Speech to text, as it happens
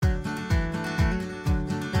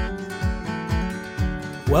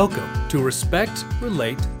Welcome to Respect,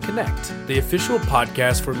 Relate, Connect, the official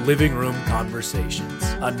podcast for Living Room Conversations,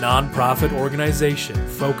 a nonprofit organization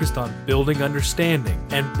focused on building understanding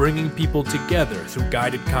and bringing people together through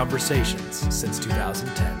guided conversations since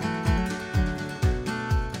 2010.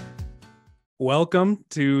 Welcome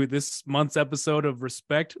to this month's episode of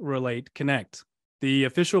Respect, Relate, Connect, the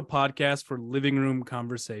official podcast for Living Room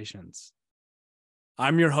Conversations.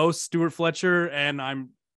 I'm your host, Stuart Fletcher, and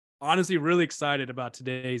I'm honestly really excited about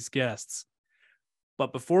today's guests.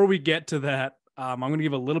 But before we get to that, I'm going to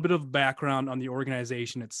give a little bit of background on the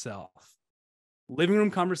organization itself. Living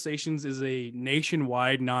Room Conversations is a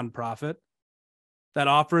nationwide nonprofit that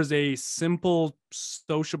offers a simple,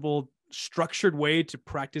 sociable, structured way to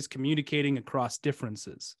practice communicating across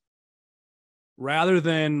differences. Rather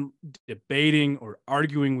than debating or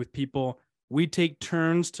arguing with people, we take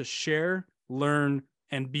turns to share, learn,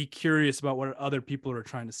 and be curious about what other people are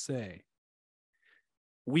trying to say.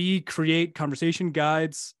 We create conversation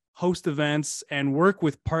guides, host events, and work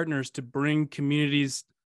with partners to bring communities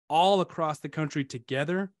all across the country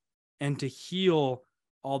together and to heal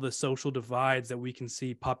all the social divides that we can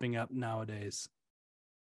see popping up nowadays.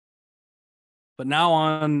 But now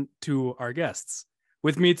on to our guests.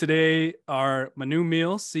 With me today are Manu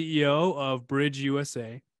Meal, CEO of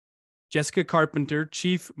BridgeUSA, Jessica Carpenter,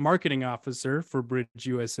 Chief Marketing Officer for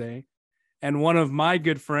BridgeUSA, and one of my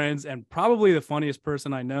good friends and probably the funniest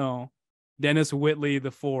person I know, Dennis Whitley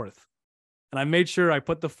IV. And I made sure I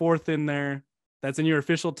put the fourth in there. That's in your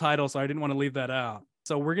official title, so I didn't want to leave that out.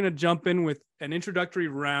 So we're going to jump in with an introductory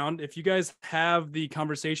round. If you guys have the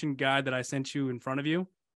conversation guide that I sent you in front of you,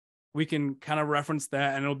 we can kind of reference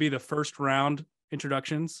that, and it'll be the first round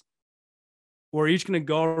introductions. We're each going to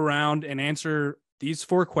go around and answer these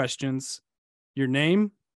 4 questions: your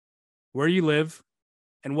name, where you live,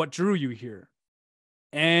 and what drew you here,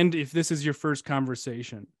 and if this is your first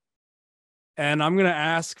conversation. And I'm going to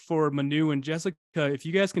ask for Manu and Jessica if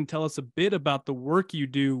you guys can tell us a bit about the work you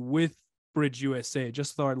do with BridgeUSA,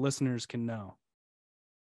 just so our listeners can know.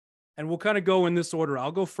 And we'll kind of go in this order.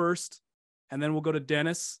 I'll go first, and then we'll go to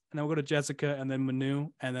Dennis, and then we'll go to Jessica, and then Manu,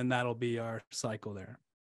 and then that'll be our cycle there.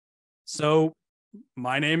 So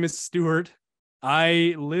my name is Stuart.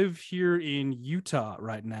 I live here in Utah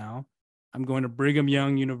right now. I'm going to Brigham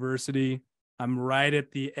Young University. I'm right at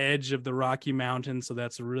the edge of the Rocky Mountains, so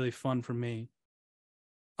that's really fun for me.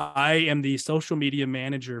 I am the social media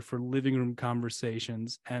manager for Living Room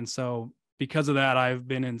Conversations, and so because of that, I've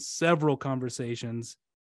been in several conversations,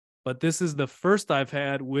 but this is the first I've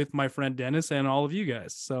had with my friend Dennis and all of you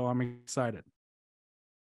guys, so I'm excited.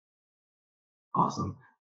 Awesome.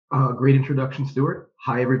 Great introduction, Stuart.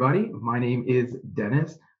 Hi, everybody. My name is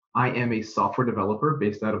Dennis. I am a software developer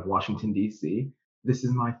based out of Washington, D.C. This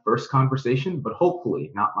is my first conversation, but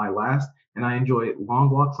hopefully not my last, and I enjoy long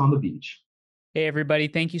walks on the beach. Hey, everybody.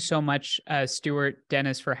 Thank you so much, Stuart,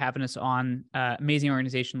 Dennis, for having us on. Amazing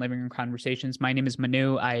organization, Living Room Conversations. My name is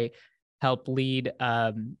Manu. I help lead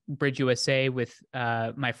BridgeUSA with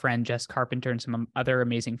my friend Jess Carpenter and some other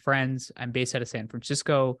amazing friends. I'm based out of San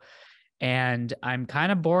Francisco. And I'm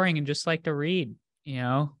kind of boring and just like to read,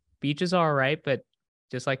 beaches are all right, but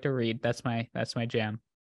just like to read. That's my jam.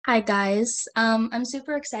 Hi, guys. I'm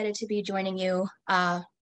super excited to be joining you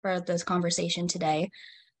for this conversation today.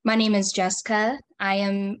 My name is Jessica. I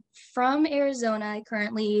am from Arizona. I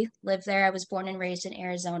currently live there. I was born and raised in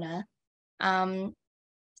Arizona.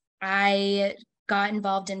 I got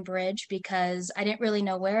involved in Bridge because I didn't really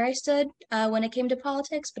know where I stood when it came to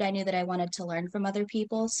politics, but I knew that I wanted to learn from other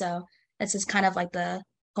people. So this is kind of like the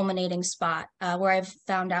culminating spot where I've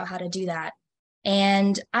found out how to do that.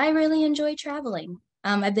 And I really enjoy traveling.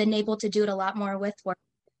 I've been able to do it a lot more with work,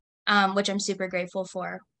 which I'm super grateful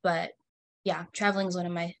for. But yeah, traveling is one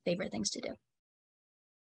of my favorite things to do.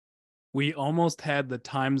 We almost had the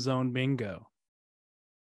time zone bingo.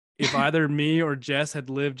 If either me or Jess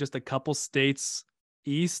had lived just a couple states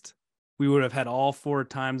east, we would have had all 4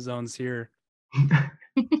 time zones here.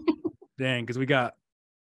 Dang, because we got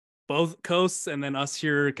both coasts and then us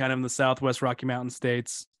here kind of in the Southwest Rocky Mountain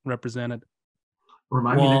states represented.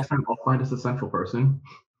 Remind me next time I'll find us a central person.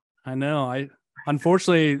 I know.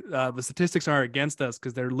 Unfortunately, the statistics are against us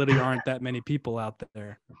because there literally aren't that many people out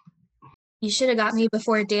there. You should have got me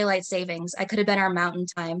before daylight savings. I could have been our mountain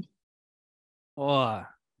time. Oh,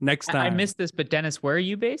 next time. I missed this, but Dennis, where are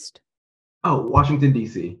you based? Oh, Washington,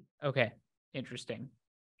 D.C. Okay. Interesting.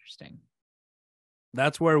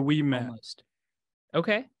 That's where we met. Almost.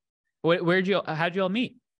 Okay. How'd you all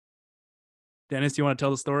meet? Dennis, do you want to tell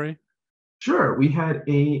the story? Sure. We had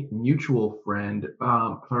a mutual friend. If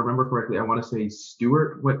I remember correctly, I want to say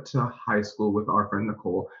Stuart went to high school with our friend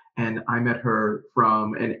Nicole, and I met her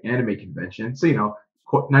from an anime convention. So,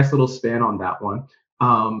 nice little span on that one.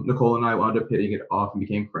 Nicole and I wound up hitting it off and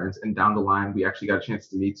became friends. And down the line, we actually got a chance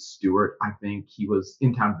to meet Stuart. I think he was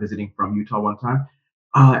in town visiting from Utah one time.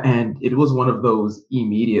 And it was one of those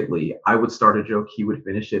immediately. I would start a joke, he would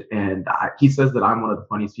finish it. And he says that I'm one of the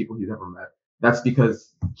funniest people he's ever met. That's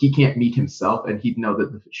because he can't meet himself, and he'd know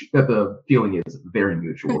that the feeling is very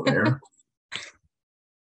mutual there.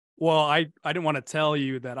 Well, I didn't want to tell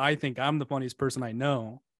you that I think I'm the funniest person I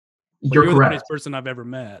know. You're the correct. funniest person I've ever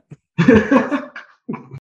met.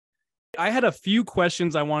 I had a few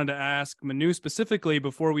questions I wanted to ask Manu specifically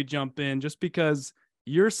before we jump in, just because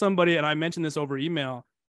you're somebody, and I mentioned this over email,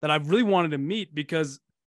 that I've really wanted to meet because,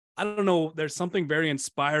 I don't know, there's something very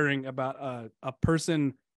inspiring about a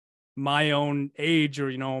person my own age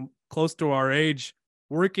or, close to our age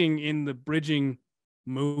working in the bridging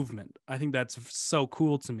movement. I think that's so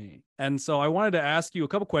cool to me. And so I wanted to ask you a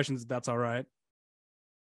couple questions, if that's all right.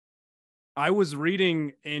 I was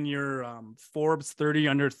reading in your Forbes 30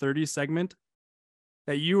 under 30 segment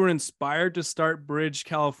that you were inspired to start Bridge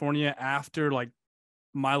California after like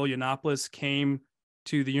Milo Yiannopoulos came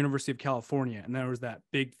to the University of California, and there was that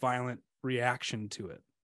big violent reaction to it.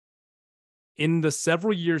 In the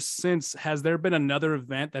several years since, has there been another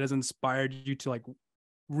event that has inspired you to like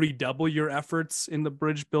redouble your efforts in the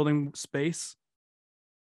bridge building space?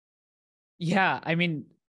 Yeah, I mean,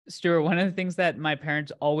 Stuart, one of the things that my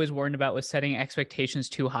parents always warned about was setting expectations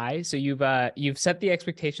too high. So you've set the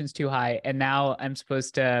expectations too high, and now I'm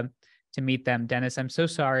supposed to meet them. Dennis, I'm so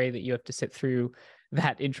sorry that you have to sit through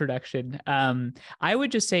that introduction. I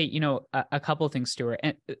would just say, a couple of things, Stuart.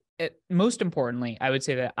 And most importantly, I would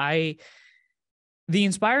say that the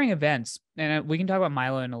inspiring events, and we can talk about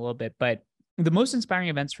Milo in a little bit, but the most inspiring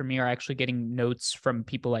events for me are actually getting notes from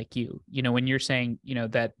people like you. When you're saying,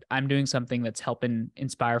 that I'm doing something that's helping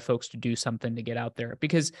inspire folks to do something to get out there.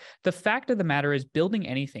 Because the fact of the matter is, building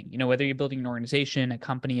anything, whether you're building an organization, a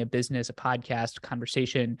company, a business, a podcast, a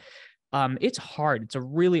conversation, it's hard. It's a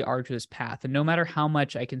really arduous path. And no matter how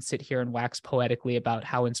much I can sit here and wax poetically about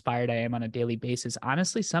how inspired I am on a daily basis,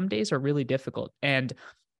 honestly, some days are really difficult. And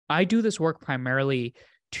I do this work primarily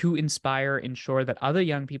to inspire, ensure that other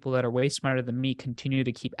young people that are way smarter than me continue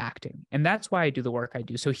to keep acting. And that's why I do the work I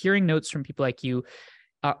do. So hearing notes from people like you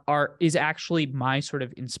is actually my sort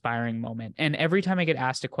of inspiring moment. And every time I get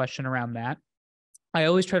asked a question around that, I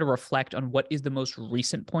always try to reflect on what is the most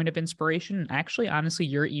recent point of inspiration. And actually, honestly,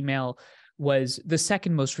 your email was the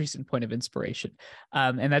second most recent point of inspiration.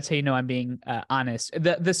 And that's how you know I'm being honest.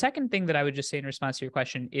 The second thing that I would just say in response to your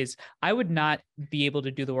question is I would not be able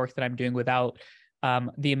to do the work that I'm doing without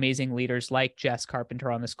the amazing leaders like Jess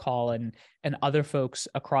Carpenter on this call and other folks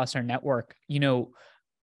across our network.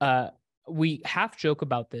 We half joke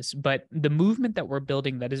about this, but the movement that we're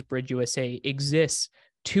building, that is BridgeUSA, exists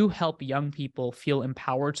to help young people feel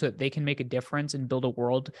empowered so that they can make a difference and build a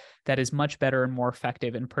world that is much better and more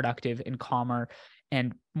effective and productive and calmer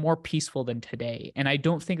and more peaceful than today. And I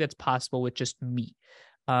don't think that's possible with just me,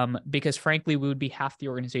 because frankly, we would be half the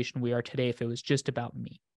organization we are today if it was just about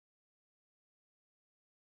me.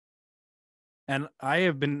 And I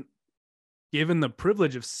have been given the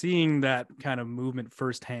privilege of seeing that kind of movement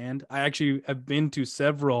firsthand. I actually have been to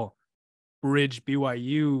several Bridge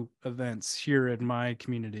BYU events here in my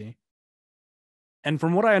community. And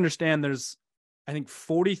from what I understand, there's, I think,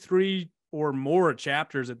 43 or more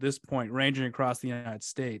chapters at this point, ranging across the United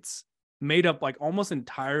States, made up like almost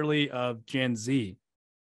entirely of Gen Z.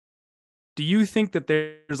 Do you think that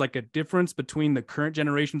there's like a difference between the current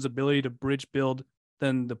generation's ability to bridge build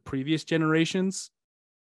than the previous generations?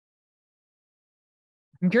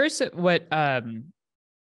 I'm curious what our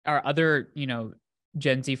other,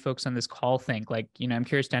 Gen Z folks on this call think. Like, I'm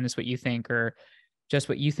curious, Dennis, what you think, or just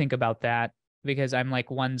what you think about that, because I'm like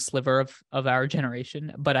one sliver of our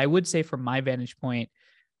generation. But I would say from my vantage point,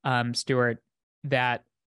 Stuart, that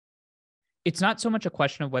it's not so much a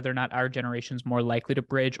question of whether or not our generation is more likely to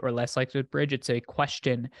bridge or less likely to bridge. It's a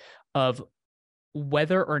question of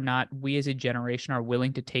whether or not we as a generation are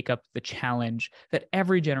willing to take up the challenge that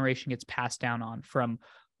every generation gets passed down on, from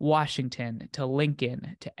Washington to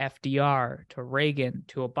Lincoln to FDR to Reagan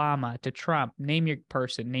to Obama to Trump. Name your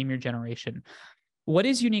person, name your generation. What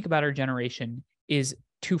is unique about our generation is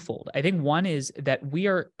twofold. I think one is that we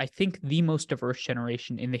are, I think, the most diverse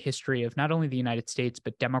generation in the history of not only the United States,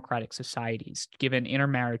 but democratic societies, given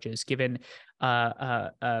intermarriages, given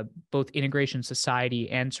both integration society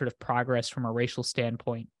and sort of progress from a racial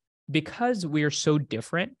standpoint. Because we are so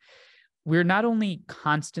different, we're not only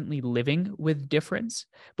constantly living with difference,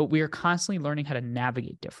 but we are constantly learning how to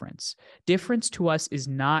navigate difference. Difference to us is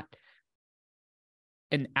not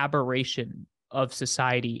an aberration of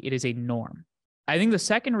society. It is a norm. I think the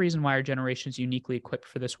second reason why our generation is uniquely equipped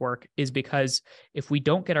for this work is because if we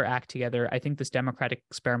don't get our act together, I think this democratic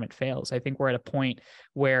experiment fails. I think we're at a point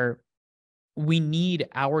where we need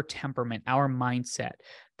our temperament, our mindset,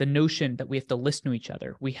 the notion that we have to listen to each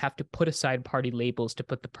other. We have to put aside party labels to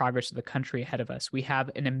put the progress of the country ahead of us. We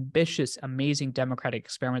have an ambitious, amazing democratic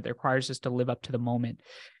experiment that requires us to live up to the moment.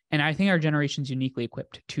 And I think our generation is uniquely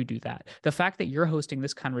equipped to do that. The fact that you're hosting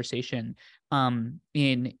this conversation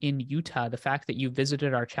in Utah, the fact that you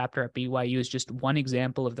visited our chapter at BYU is just one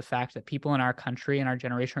example of the fact that people in our country and our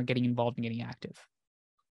generation are getting involved and getting active.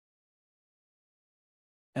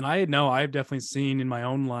 And I know I've definitely seen in my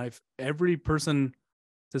own life, every person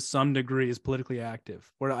to some degree is politically active,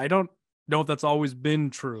 where I don't know if that's always been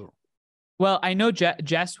true. Well, I know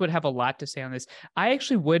Jess would have a lot to say on this. I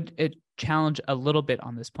actually would challenge a little bit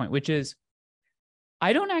on this point, which is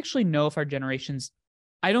I don't actually know if our generations,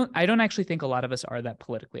 I don't actually think a lot of us are that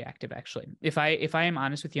politically active, actually. If I am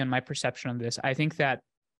honest with you on my perception of this, I think that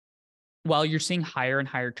while you're seeing higher and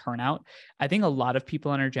higher turnout, I think a lot of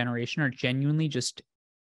people in our generation are genuinely just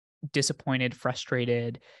disappointed,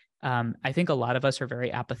 frustrated. I think a lot of us are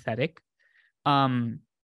very apathetic.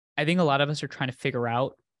 I think a lot of us are trying to figure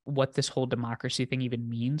out what this whole democracy thing even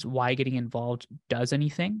means, why getting involved does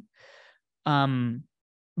anything.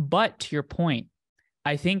 But to your point,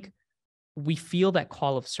 I think we feel that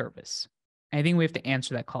call of service. I think we have to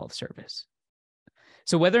answer that call of service.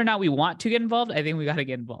 So whether or not we want to get involved, I think we got to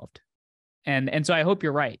get involved. And so I hope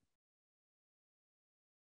you're right.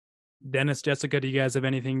 Dennis, Jessica, do you guys have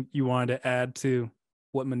anything you wanted to add to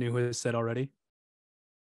what Manu has said already?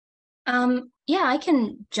 Yeah, I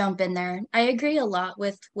can jump in there. I agree a lot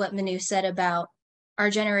with what Manu said about our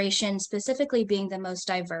generation specifically being the most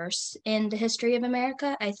diverse in the history of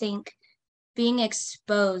America. I think being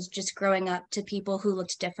exposed just growing up to people who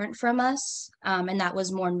looked different from us, and that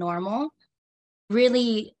was more normal,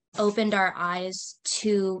 really opened our eyes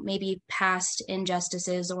to maybe past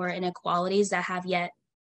injustices or inequalities that have yet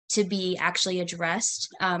to be actually addressed,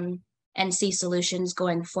 and see solutions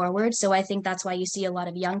going forward. So I think that's why you see a lot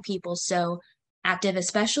of young people so active,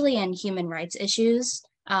 especially in human rights issues,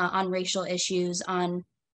 on racial issues, on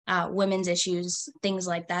women's issues, things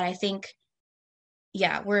like that. I think,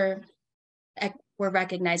 yeah, we're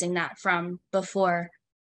recognizing that from before.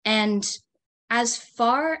 And as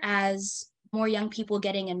far as more young people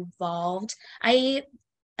getting involved, I,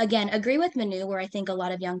 again, agree with Manu, where I think a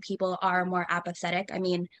lot of young people are more apathetic. I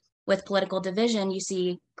mean, with political division, you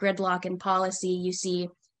see gridlock in policy, you see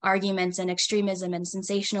arguments and extremism and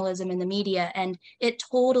sensationalism in the media, and it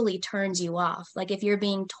totally turns you off. Like if you're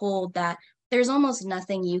being told that there's almost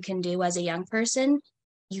nothing you can do as a young person,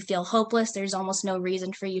 you feel hopeless, there's almost no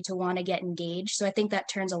reason for you to want to get engaged. So I think that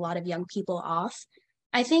turns a lot of young people off.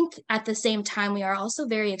 I think at the same time, we are also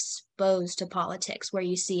very exposed to politics, where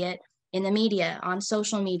you see it in the media, on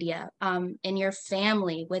social media, in your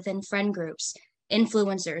family, within friend groups,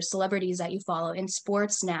 influencers, celebrities that you follow, in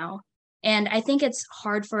sports now. And I think it's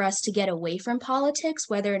hard for us to get away from politics.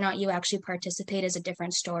 Whether or not you actually participate is a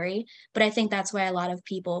different story. But I think that's why a lot of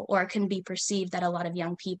people, or it can be perceived that a lot of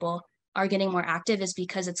young people are getting more active, is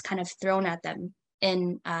because it's kind of thrown at them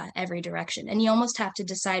in every direction. And you almost have to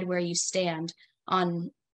decide where you stand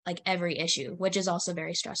on like every issue, which is also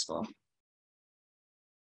very stressful.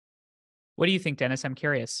 What do you think, Dennis? I'm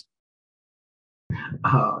curious.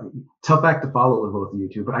 Tough act to follow with both of you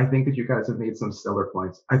two, but I think that you guys have made some stellar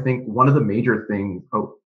points. I think one of the major things.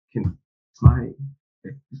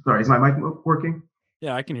 Is my mic working?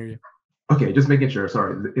 Yeah, I can hear you. Okay, just making sure.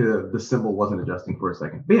 Sorry, the symbol wasn't adjusting for a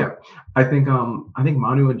second. But yeah, I think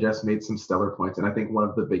Manu and Jess made some stellar points, and I think one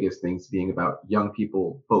of the biggest things being about young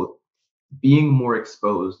people both being more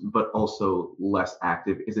exposed but also less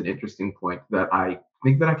active is an interesting point that I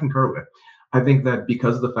think that I concur with. I think that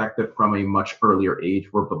because of the fact that from a much earlier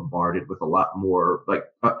age, we're bombarded with a lot more, like,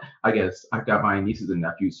 I guess I've got my nieces and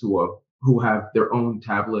nephews who have their own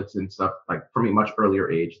tablets and stuff, like from a much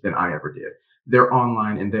earlier age than I ever did. They're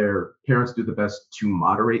online and their parents do the best to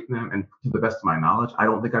moderate them. And to the best of my knowledge, I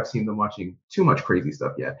don't think I've seen them watching too much crazy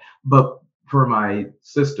stuff yet. But for my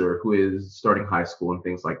sister, who is starting high school and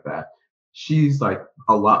things like that, she's like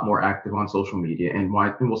a lot more active on social media and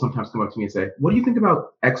will sometimes come up to me and say, what do you think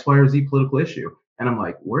about X, Y, or Z political issue? And I'm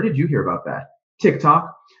like, where did you hear about that?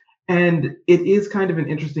 TikTok. And it is kind of an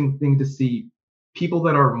interesting thing to see people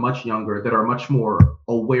that are much younger, that are much more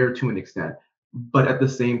aware to an extent, but at the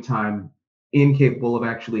same time, incapable of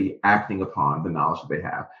actually acting upon the knowledge that they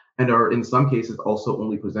have, and are in some cases also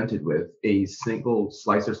only presented with a single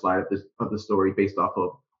slice or slide of the story based off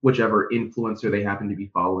of whichever influencer they happen to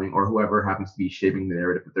be following or whoever happens to be shaping the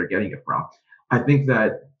narrative that they're getting it from. I think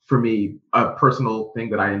that for me, a personal thing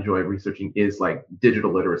that I enjoy researching is like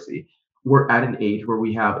digital literacy. We're at an age where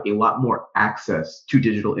we have a lot more access to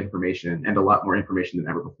digital information and a lot more information than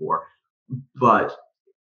ever before. But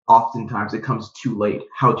oftentimes it comes too late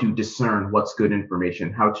how to discern what's good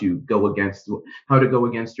information, how to go against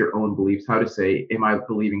your own beliefs, how to say, am I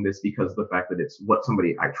believing this because of the fact that it's what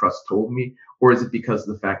somebody I trust told me, or is it because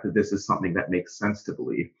of the fact that this is something that makes sense to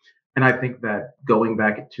believe? And I think that going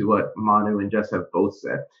back to what Manu and Jess have both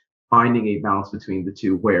said, finding a balance between the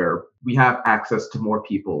two where we have access to more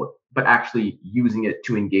people, but actually using it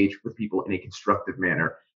to engage with people in a constructive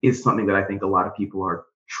manner is something that I think a lot of people are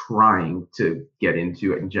trying to get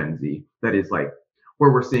into in Gen Z. That is like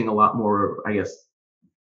where we're seeing a lot more, I guess,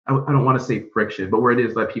 I don't want to say friction, but where it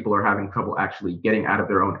is that people are having trouble actually getting out of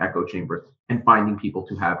their own echo chambers and finding people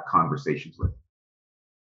to have conversations with.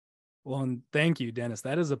 Well, and thank you, Dennis.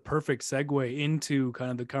 That is a perfect segue into kind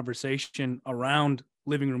of the conversation around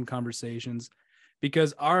living room conversations,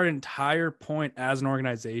 because our entire point as an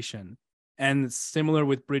organization, and similar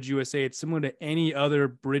with BridgeUSA, it's similar to any other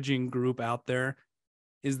bridging group out there,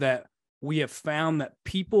 is that we have found that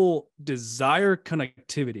people desire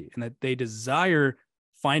connectivity and that they desire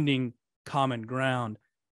finding common ground,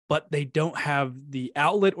 but they don't have the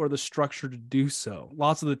outlet or the structure to do so.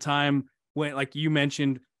 Lots of the time, when, like you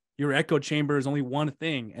mentioned, your echo chamber is only one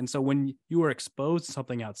thing. And so when you are exposed to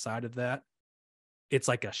something outside of that, it's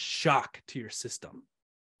like a shock to your system.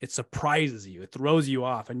 It surprises you. It throws you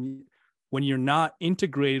off. And when you're not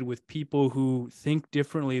integrated with people who think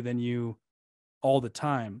differently than you all the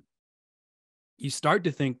time, you start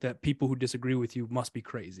to think that people who disagree with you must be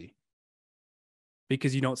crazy,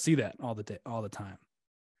 because you don't see that all the time.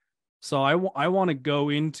 So I want to go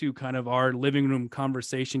into kind of our living room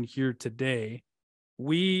conversation here today.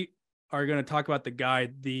 We are going to talk about the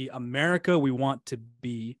guide, The America We Want to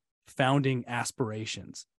Be: Founding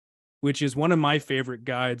Aspirations, which is one of my favorite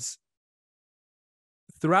guides.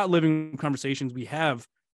 Throughout living room conversations, we have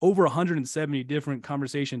over 170 different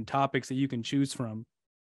conversation topics that you can choose from.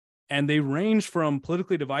 And they range from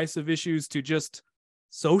politically divisive issues to just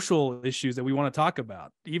social issues that we want to talk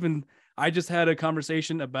about. Even I just had a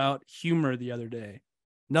conversation about humor the other day.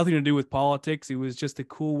 Nothing to do with politics. It was just a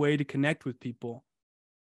cool way to connect with people.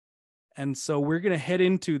 And so we're going to head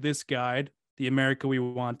into this guide, The America We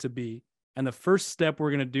Want to Be. And the first step we're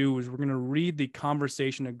going to do is we're going to read the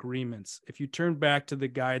conversation agreements. If you turn back to the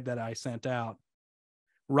guide that I sent out,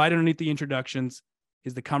 right underneath the introductions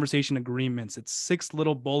is the conversation agreements. It's 6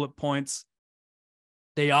 little bullet points.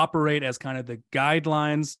 They operate as kind of the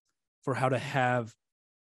guidelines for how to have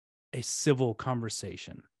a civil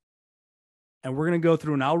conversation. And we're going to go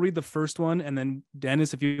through, and I'll read the first one, and then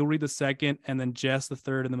Dennis, if you'll read the second, and then Jess the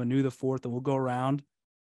third, and then Manu the fourth, and we'll go around,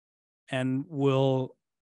 and we'll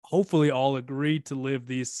hopefully all agree to live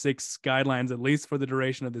these 6 guidelines, at least for the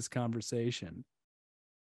duration of this conversation.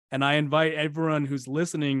 And I invite everyone who's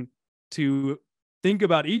listening to think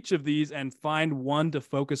about each of these and find one to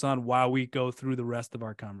focus on while we go through the rest of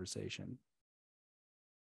our conversation.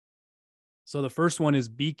 So the first one is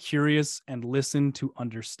be curious and listen to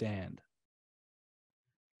understand.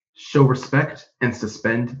 Show respect and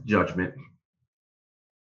suspend judgment.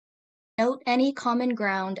 Note any common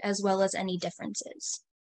ground as well as any differences.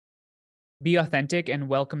 Be authentic and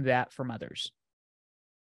welcome that from others.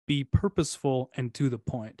 Be purposeful and to the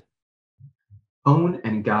point. Own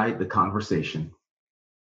and guide the conversation.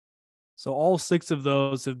 So all 6 of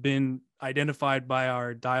those have been identified by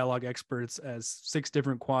our dialogue experts as 6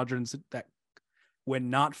 different quadrants that, when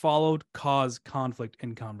not followed, cause conflict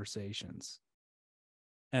in conversations.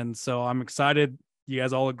 And so I'm excited. You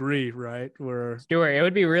guys all agree, right? Stuart, it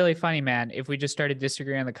would be really funny, man, if we just started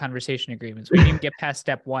disagreeing on the conversation agreements. We didn't get past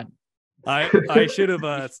step 1. I should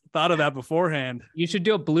have thought of that beforehand. You should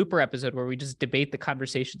do a blooper episode where we just debate the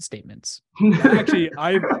conversation statements. Actually,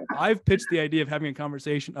 I've pitched the idea of having a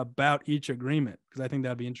conversation about each agreement, because I think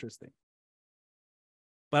that'd be interesting.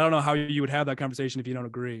 But I don't know how you would have that conversation if you don't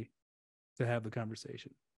agree to have the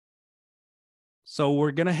conversation. So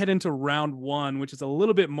we're going to head into round 1, which is a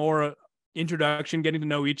little bit more introduction, getting to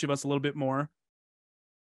know each of us a little bit more.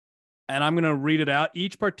 And I'm going to read it out.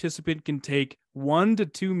 Each participant can take 1 to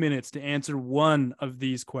 2 minutes to answer one of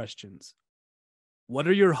these questions. What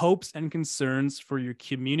are your hopes and concerns for your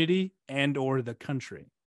community and or the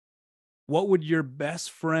country? What would your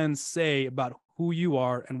best friend say about who you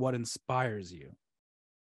are and what inspires you?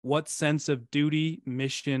 What sense of duty,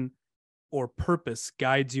 mission, or purpose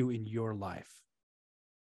guides you in your life?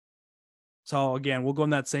 So again, we'll go in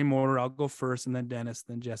that same order. I'll go first, and then Dennis,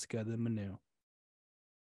 then Jessica, then Manu.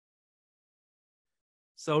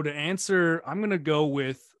 So to answer, I'm going to go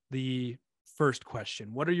with the first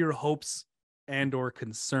question. What are your hopes and or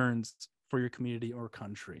concerns for your community or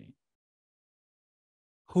country?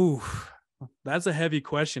 Whew, that's a heavy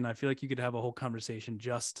question. I feel like you could have a whole conversation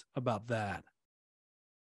just about that.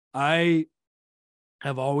 I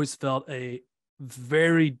have always felt a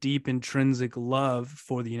very deep intrinsic love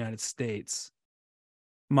for the United States.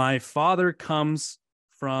 My father comes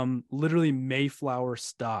from literally Mayflower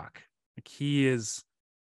stock. Like, he is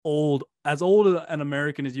as old an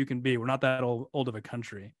American as you can be. We're not that old of a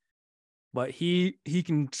country, but he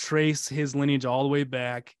can trace his lineage all the way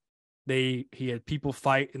back. He had people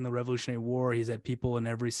fight in the Revolutionary War. He's had people in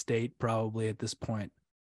every state probably at this point.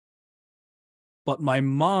 But my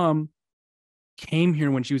mom came here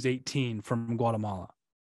when she was 18 from Guatemala.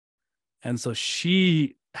 And so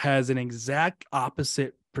she has an exact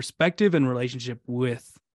opposite perspective and relationship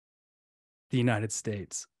with the United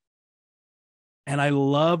States. And I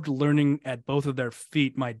loved learning at both of their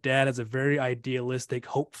feet. My dad has a very idealistic,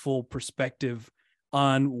 hopeful perspective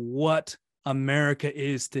on what America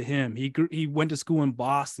is to him. He went to school in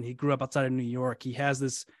Boston. He grew up outside of New York. He has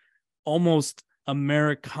this almost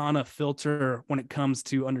Americana filter when it comes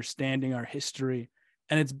to understanding our history.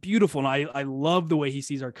 And it's beautiful. And I love the way he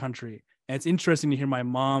sees our country. And it's interesting to hear my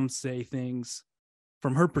mom say things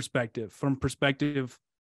from her perspective,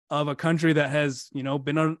 of a country that has,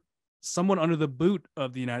 been somewhat under the boot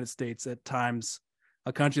of the United States at times,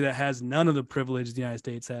 a country that has none of the privilege the United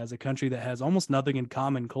States has, a country that has almost nothing in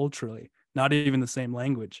common culturally, not even the same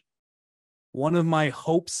language. One of my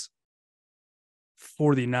hopes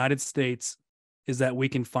for the United States is that we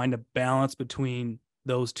can find a balance between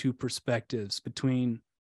those two perspectives, between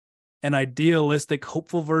an idealistic,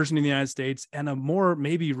 hopeful version of the United States and a more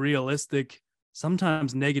maybe realistic,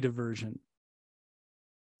 sometimes negative version.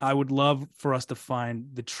 I would love for us to find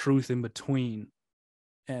the truth in between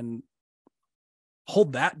and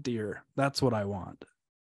hold that dear. That's what I want.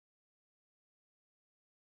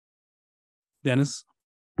 Dennis?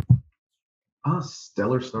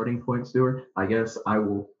 Stellar starting point, Stuart. I guess I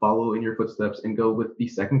will follow in your footsteps and go with the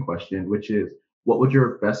second question, which is, what would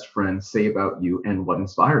your best friend say about you and what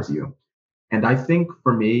inspires you? And I think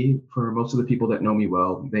for me, for most of the people that know me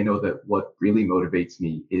well, they know that what really motivates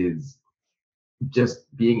me is just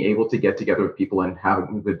being able to get together with people and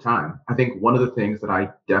having a good time. I think one of the things that I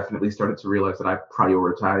definitely started to realize that I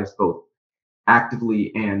prioritize both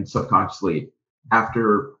actively and subconsciously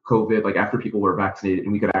after COVID, like after people were vaccinated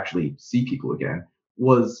and we could actually see people again,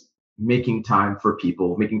 was making time for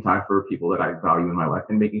people that I value in my life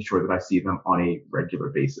and making sure that I see them on a regular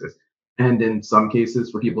basis. And in some cases,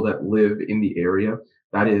 for people that live in the area,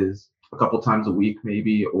 that is a couple times a week,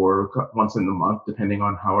 maybe, or once in a month, depending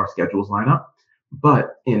on how our schedules line up.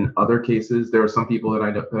 But in other cases, there are some people that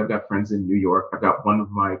I know, that I've got friends in New York. I've got one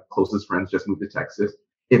of my closest friends just moved to Texas.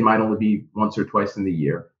 It might only be once or twice in the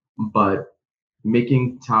year, but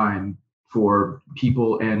making time for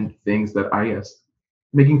people and things that I guess,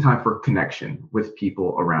 making time for connection with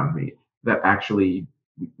people around me that actually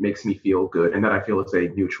makes me feel good and that I feel is a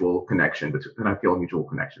mutual connection, that I feel a mutual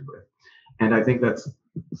connection with. And I think that's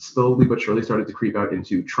slowly but surely started to creep out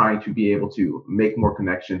into trying to be able to make more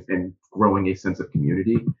connections and growing a sense of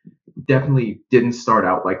community. Definitely didn't start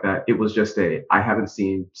out like that. It was just I haven't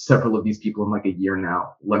seen several of these people in like a year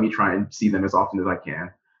now. Let me try and see them as often as I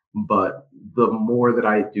can. But the more that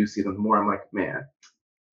I do see them, the more I'm like, man,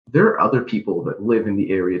 there are other people that live in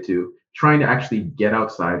the area too. Trying to actually get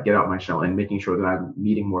outside, get out my shell, and making sure that I'm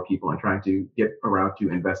meeting more people and trying to get around to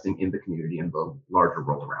investing in the community and the larger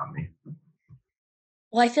world around me.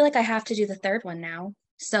 Well, I feel like I have to do the third one now,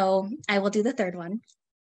 so I will do the third one.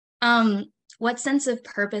 What sense of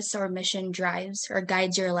purpose or mission drives or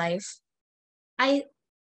guides your life? I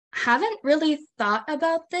haven't really thought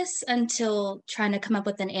about this until trying to come up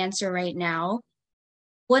with an answer right now.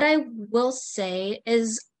 What I will say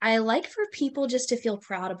is I like for people just to feel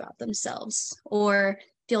proud about themselves or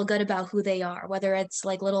feel good about who they are, whether it's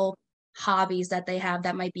like little hobbies that they have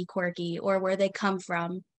that might be quirky or where they come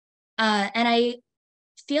from. And I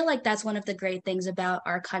feel like that's one of the great things about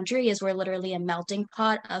our country is we're literally a melting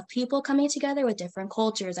pot of people coming together with different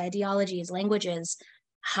cultures, ideologies, languages,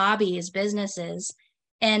 hobbies, businesses.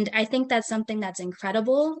 And I think that's something that's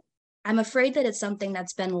incredible. I'm afraid that it's something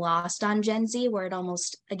that's been lost on Gen Z, where it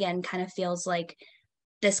almost, again, kind of feels like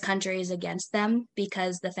this country is against them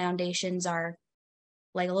because the foundations are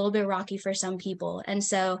like a little bit rocky for some people. And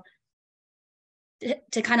so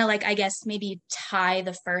to kind of like, I guess, maybe tie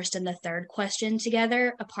the first and the third question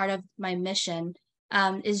together, a part of my mission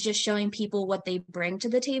is just showing people what they bring to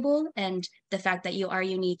the table and the fact that you are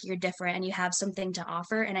unique, you're different, and you have something to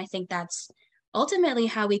offer. And I think that's ultimately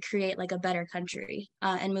how we create like a better country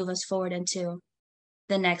and move us forward into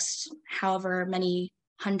the next however many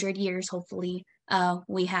 100 years, hopefully,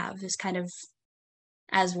 we have is kind of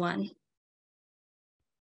as one.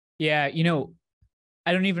 Yeah,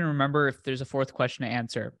 I don't even remember if there's a fourth question to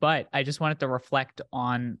answer, but I just wanted to reflect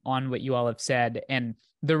on what you all have said. And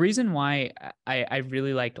the reason why I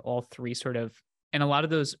really liked all three sort of, and a lot of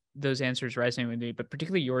those answers resonate with me, but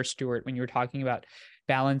particularly yours, Stuart, when you were talking about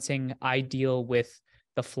balancing ideal with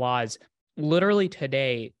the flaws. Literally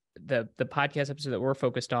today, the podcast episode that we're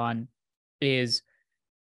focused on is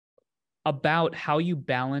about how you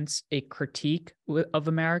balance a critique of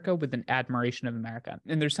America with an admiration of America.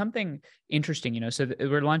 And there's something interesting, so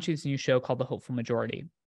we're launching this new show called The Hopeful Majority.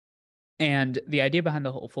 And the idea behind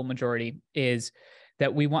The Hopeful Majority is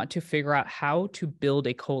that we want to figure out how to build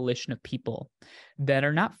a coalition of people that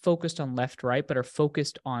are not focused on left, right, but are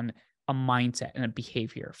focused on a mindset and a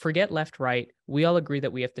behavior. Forget left, right. We all agree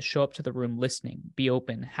that we have to show up to the room listening, be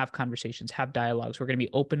open, have conversations, have dialogues. We're going to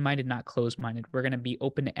be open-minded, not closed-minded. We're going to be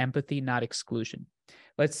open to empathy, not exclusion.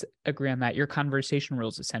 Let's agree on that. Your conversation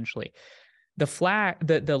rules, essentially. The flag,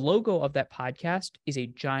 the logo of that podcast is a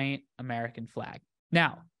giant American flag.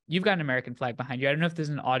 Now, you've got an American flag behind you. I don't know if this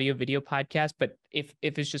is an audio video podcast, but if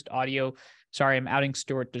it's just audio, sorry, I'm outing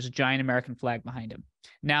Stuart. There's a giant American flag behind him.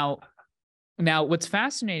 Now, what's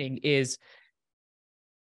fascinating is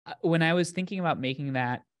when I was thinking about making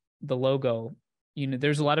that the logo,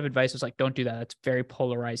 there's a lot of advice. It's like, don't do that. That's a very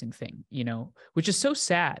polarizing thing, which is so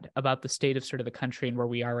sad about the state of sort of the country and where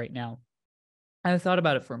we are right now. I thought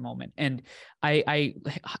about it for a moment, and I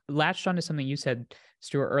latched onto something you said,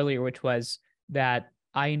 Stuart, earlier, which was that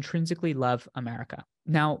I intrinsically love America.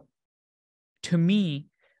 Now, to me,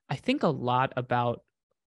 I think a lot about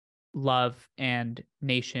love and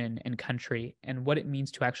nation and country and what it means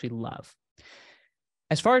to actually love.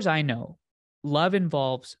 As far as I know, love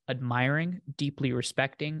involves admiring, deeply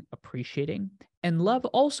respecting, appreciating, and love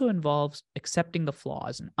also involves accepting the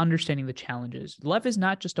flaws and understanding the challenges. Love is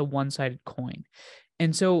not just a one-sided coin.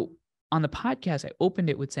 And so on the podcast, I opened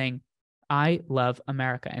it with saying, I love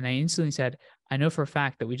America. And I instantly said, I know for a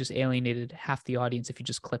fact that we just alienated half the audience if you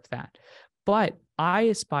just clip that. But I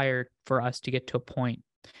aspire for us to get to a point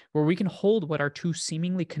where we can hold what are two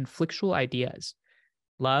seemingly conflictual ideas,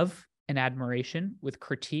 love and admiration, with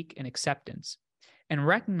critique and acceptance, and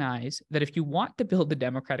recognize that if you want to build the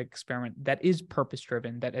democratic experiment that is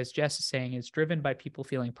purpose-driven, that, as Jess is saying, is driven by people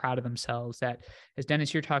feeling proud of themselves, that, as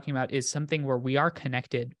Dennis, you're talking about, is something where we are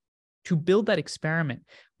connected, to build that experiment,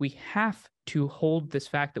 we have to hold this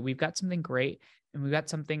fact that we've got something great and we've got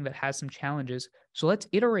something that has some challenges. So let's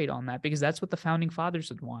iterate on that, because that's what the founding fathers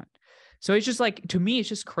would want. So it's just like, to me, it's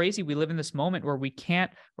just crazy. We live in this moment where we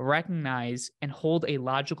can't recognize and hold a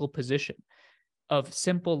logical position of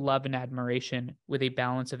simple love and admiration with a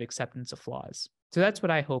balance of acceptance of flaws. So that's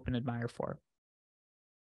what I hope and admire for.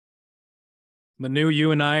 Manu,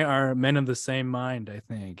 you and I are men of the same mind, I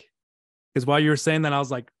think. Because while you were saying that, I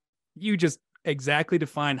was like, you just exactly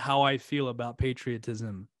defined how I feel about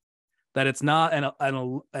patriotism. That it's not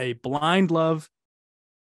a blind love.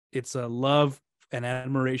 It's a love and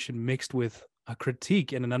admiration mixed with a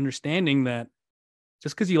critique and an understanding that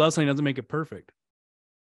just because you love something doesn't make it perfect.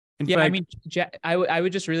 In fact, I mean, I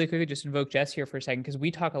would just really quickly just invoke Jess here for a second, because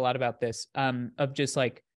we talk a lot about this, of just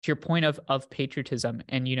like, to your point of patriotism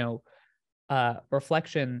and,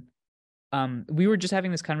 reflection. We were just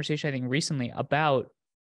having this conversation, I think, recently about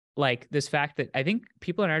like this fact that I think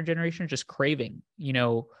people in our generation are just craving,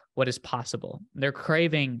 what is possible. They're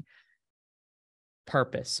craving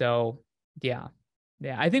purpose. So yeah,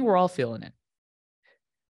 I think we're all feeling it.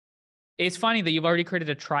 It's funny that you've already created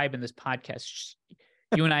a tribe in this podcast.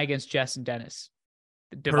 You and I against Jess and Dennis.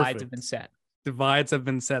 The divides have been set. Divides have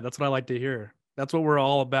been set. That's what I like to hear. That's what we're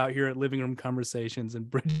all about here at Living Room Conversations and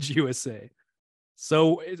BridgeUSA.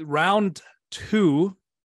 So round 2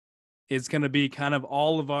 is going to be kind of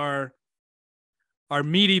all of our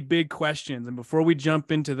meaty big questions. And before we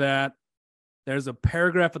jump into that, there's a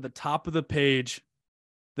paragraph at the top of the page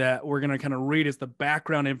that we're going to kind of read as the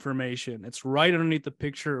background information. It's right underneath the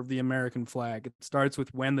picture of the American flag. It starts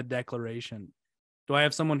with "when the Declaration." Do I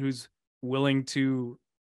have someone who's willing to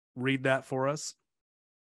read that for us?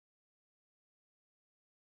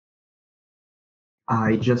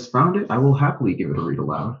 I just found it. I will happily give it a read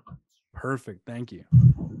aloud. Perfect. Thank you.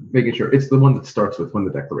 Making sure it's the one that starts with "when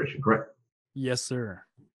the Declaration," correct? Yes, sir.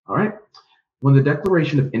 All right. When the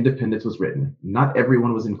Declaration of Independence was written, not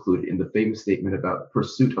everyone was included in the famous statement about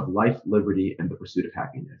pursuit of life, liberty, and the pursuit of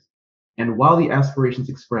happiness. And while the aspirations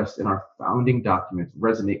expressed in our founding documents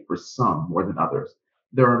resonate for some more than others,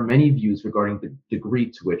 There are many views regarding the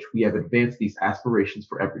degree to which we have advanced these aspirations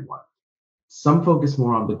for everyone. Some focus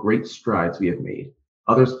more on the great strides we have made.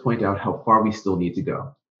 Others point out how far we still need to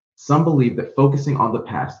go. Some believe that focusing on the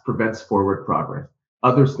past prevents forward progress.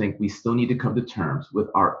 Others think we still need to come to terms with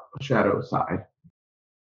our shadow side.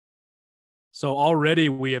 So already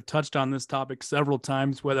we have touched on this topic several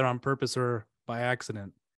times, whether on purpose or by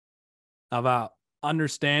accident, about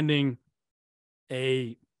understanding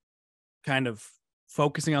a kind of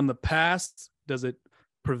focusing on the past. Does it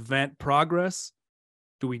prevent progress?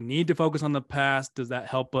 Do we need to focus on the past? Does that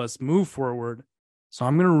help us move forward? So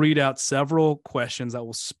I'm going to read out several questions that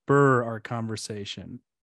will spur our conversation.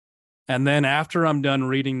 And then after I'm done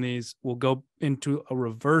reading these, we'll go into a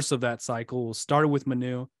reverse of that cycle. We'll start with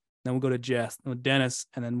Manu, then we'll go to Dennis,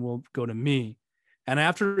 and then we'll go to me. And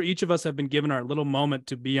after each of us have been given our little moment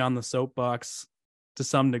to be on the soapbox to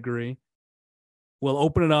some degree, we'll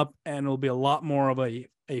open it up and it'll be a lot more of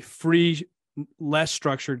a free, less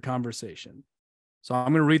structured conversation. So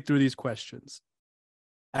I'm going to read through these questions.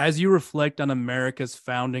 As you reflect on America's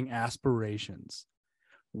founding aspirations,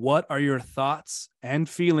 what are your thoughts and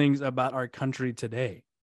feelings about our country today?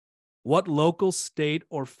 What local, state,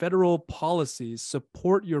 or federal policies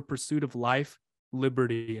support your pursuit of life,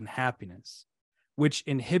 liberty, and happiness, which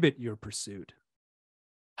inhibit your pursuit?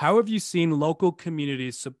 How have you seen local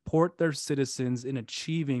communities support their citizens in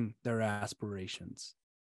achieving their aspirations?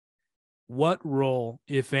 What role,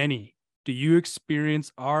 if any, do you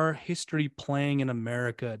experience our history playing in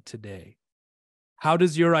America today? How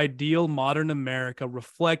does your ideal modern America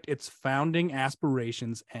reflect its founding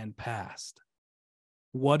aspirations and past?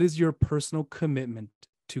 What is your personal commitment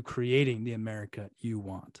to creating the America you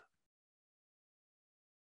want?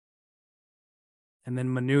 And then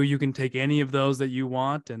Manu, you can take any of those that you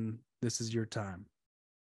want, and this is your time.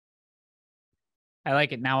 I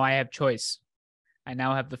like it. Now I have choice. I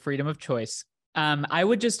now have the freedom of choice. I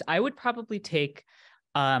would probably take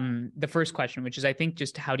the first question, which is, I think,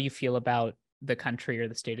 just how do you feel about the country or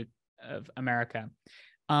the state of America?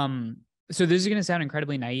 So this is going to sound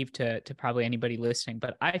incredibly naive to probably anybody listening,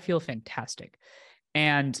 but I feel fantastic.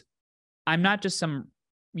 And I'm not just some,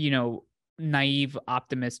 naive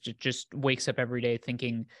optimist that just wakes up every day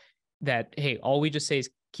thinking that, hey, all we just say is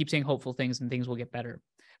keep saying hopeful things and things will get better.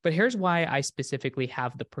 But here's why I specifically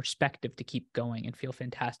have the perspective to keep going and feel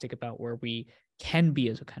fantastic about where we can be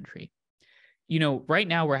as a country. Right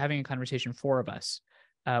now we're having a conversation, four of us.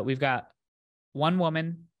 We've got one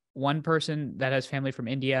woman, one person that has family from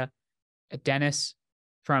India, a Dennis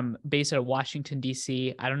based out of Washington,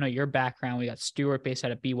 D.C. I don't know your background. We got Stuart based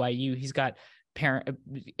out of BYU. He's got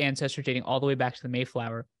ancestors dating all the way back to the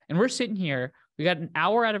Mayflower. And we're sitting here, we got an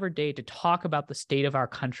hour out of our day to talk about the state of our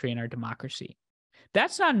country and our democracy.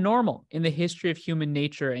 That's not normal in the history of human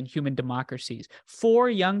nature and human democracies. Four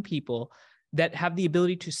young people that have the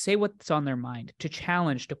ability to say what's on their mind, to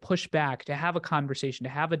challenge, to push back, to have a conversation, to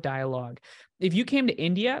have a dialogue. If you came to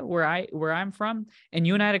India, where I'm from, and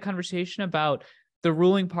you and I had a conversation about the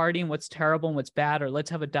ruling party and what's terrible and what's bad, or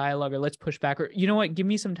let's have a dialogue, or let's push back, or you know what, give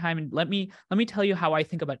me some time and let me tell you how I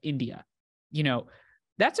think about India.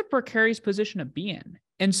 That's a precarious position to be in.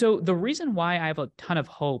 And so the reason why I have a ton of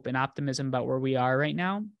hope and optimism about where we are right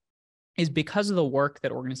now is because of the work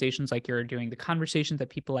that organizations like you are doing, the conversations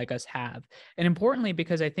that people like us have. And importantly,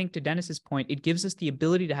 because I think to Dennis's point, it gives us the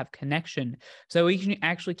ability to have connection so we can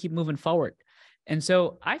actually keep moving forward. And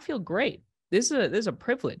so I feel great. This is a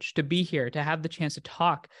privilege to be here, to have the chance to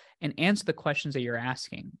talk and answer the questions that you're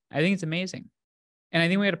asking. I think it's amazing. And I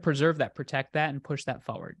think we got to preserve that, protect that, and push that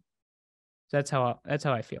forward. So that's how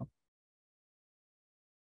I feel.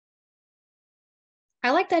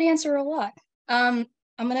 I like that answer a lot. I'm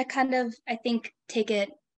going to kind of, I think,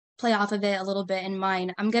 play off of it a little bit in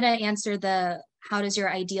mine. I'm going to answer how does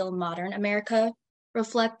your ideal modern America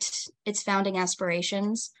reflect its founding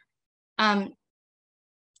aspirations?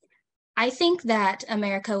 I think that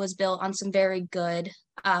America was built on some very good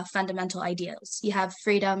fundamental ideals. You have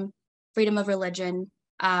freedom of religion,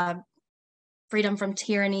 freedom from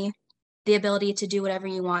tyranny, the ability to do whatever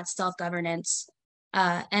you want, self-governance,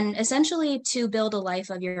 and essentially to build a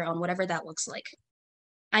life of your own, whatever that looks like.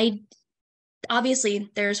 Obviously,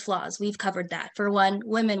 there's flaws. We've covered that. For one,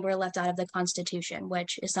 women were left out of the Constitution,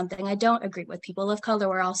 which is something I don't agree with. People of color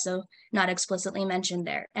were also not explicitly mentioned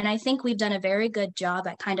there. And I think we've done a very good job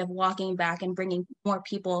at kind of walking back and bringing more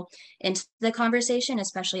people into the conversation,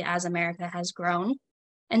 especially as America has grown.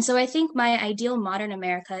 And so I think my ideal modern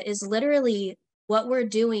America is literally what we're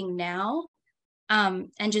doing now,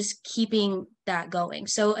 and just keeping that going.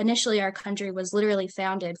 So initially, our country was literally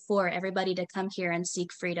founded for everybody to come here and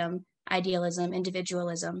seek freedom, idealism,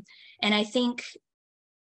 individualism. And I think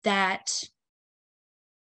that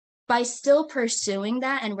by still pursuing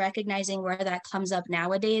that and recognizing where that comes up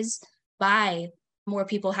nowadays, by more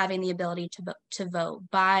people having the ability to vote,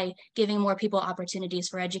 by giving more people opportunities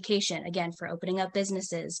for education, again, for opening up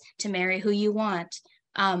businesses, to marry who you want,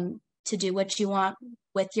 to do what you want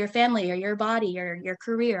with your family or your body or your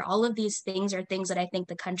career. All of these things are things that I think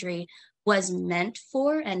the country was meant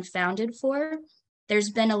for and founded for. There's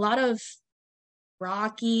been a lot of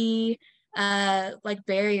rocky like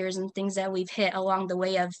barriers and things that we've hit along the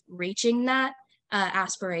way of reaching that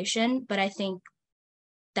aspiration. But I think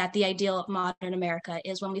that the ideal of modern America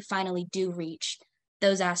is when we finally do reach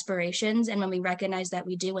those aspirations, and when we recognize that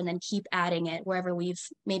we do, and then keep adding it wherever we've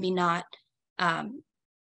maybe not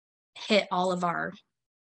hit all of our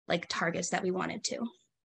like targets that we wanted to.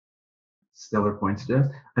 Stellar points, Jess.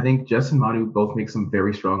 I think Jess and Manu both make some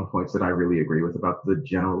very strong points that I really agree with about the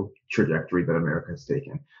general trajectory that America has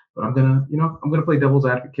taken. But I'm gonna play devil's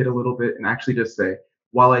advocate a little bit and actually just say,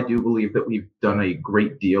 while I do believe that we've done a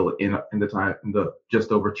great deal in the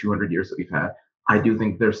just over 200 years that we've had, I do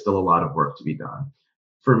think there's still a lot of work to be done.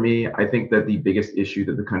 For me, I think that the biggest issue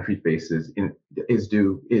that the country faces is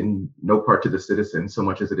due in no part to the citizens so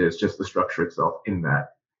much as it is just the structure itself, in that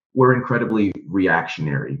we're incredibly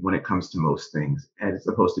reactionary when it comes to most things as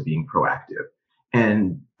opposed to being proactive.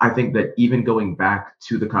 And I think that even going back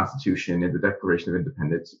to the Constitution and the Declaration of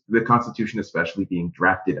Independence, the Constitution especially being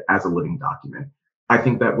drafted as a living document, I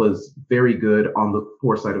think that was very good on the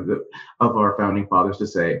foresight of our founding fathers to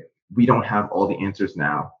say, we don't have all the answers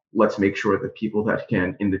now. Let's make sure that people that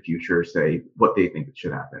can in the future say what they think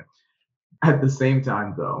should happen. At the same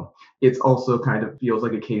time, though, it's also kind of feels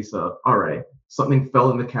like a case of, all right, something fell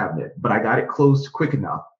in the cabinet, but I got it closed quick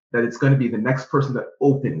enough that it's going to be the next person that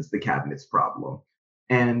opens the cabinet's problem.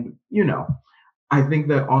 And, I think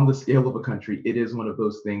that on the scale of a country, it is one of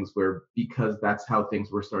those things where, because that's how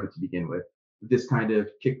things were started to begin with, this kind of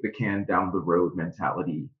kick the can down the road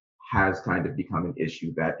mentality has kind of become an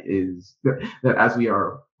issue that as we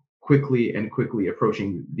are quickly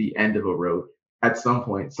approaching the end of a road, at some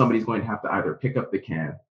point, somebody's going to have to either pick up the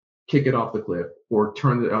can, kick it off the cliff, or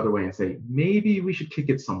turn the other way and say, maybe we should kick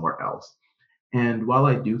it somewhere else. And while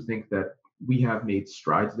I do think that we have made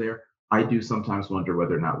strides there, I do sometimes wonder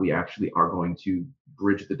whether or not we actually are going to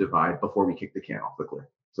bridge the divide before we kick the can off the cliff,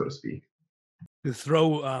 so to speak. To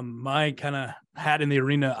throw my kind of hat in the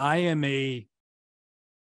arena, I am a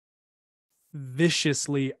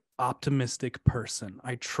viciously optimistic person.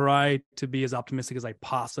 I try to be as optimistic as I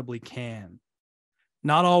possibly can.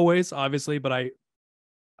 Not always, obviously, but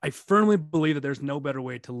I firmly believe that there's no better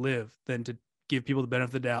way to live than to give people the benefit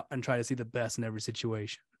of the doubt and try to see the best in every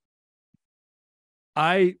situation.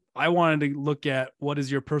 I wanted to look at, what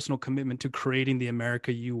is your personal commitment to creating the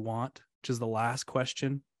America you want, which is the last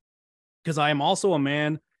question. Because I am also a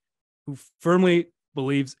man who firmly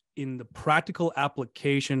believes in the practical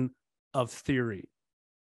application of theory.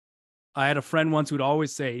 I had a friend once who'd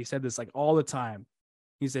always say, he said this like all the time.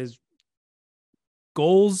 He says,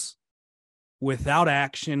 goals without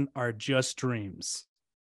action are just dreams,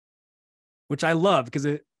 which I love because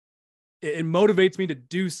it motivates me to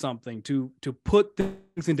do something, to put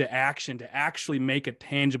things into action, to actually make a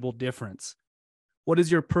tangible difference. What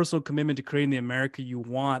is your personal commitment to creating the America you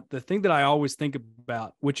want? The thing that I always think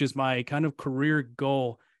about, which is my kind of career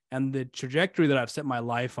goal and the trajectory that I've set my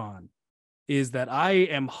life on, is that I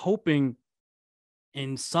am hoping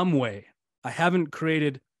in some way, I haven't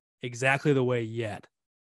created exactly the way yet,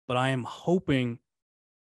 but I am hoping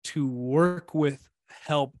to work with,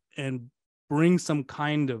 help, and bring some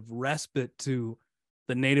kind of respite to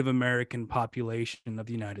the Native American population of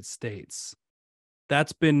the United States.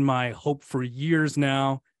 That's been my hope for years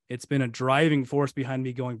now. It's been a driving force behind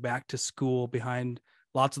me going back to school, behind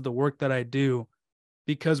lots of the work that I do,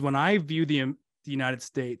 because when I view the United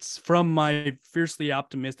States from my fiercely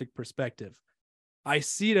optimistic perspective, I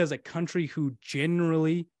see it as a country who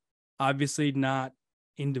generally, obviously not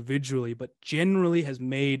individually, but generally has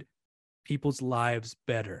made people's lives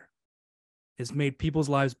better. Has made people's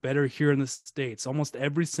lives better here in the States. Almost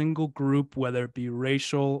every single group, whether it be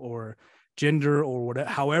racial or gender or whatever,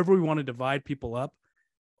 however we want to divide people up,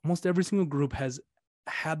 almost every single group has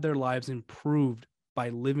had their lives improved by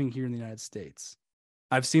living here in the United States.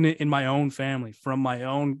 I've seen it in my own family, from my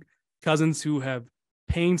own cousins who have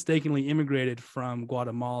painstakingly immigrated from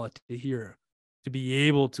Guatemala to here to be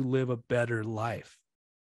able to live a better life.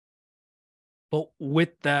 But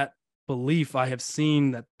with that belief, I have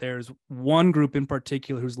seen that there's one group in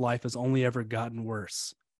particular whose life has only ever gotten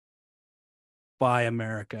worse by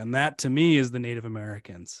America. And that, to me, is the Native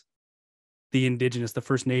Americans, the indigenous, the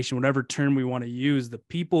First Nation, whatever term we want to use, the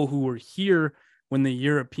people who were here when the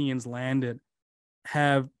Europeans landed,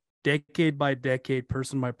 have decade by decade,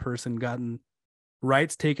 person by person, gotten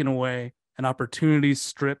rights taken away and opportunities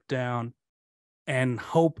stripped down and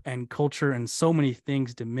hope and culture and so many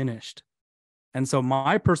things diminished. And so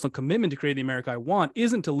my personal commitment to create the America I want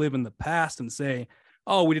isn't to live in the past and say,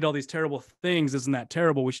 oh, we did all these terrible things. Isn't that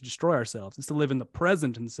terrible? We should destroy ourselves. It's to live in the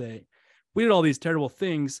present and say, we did all these terrible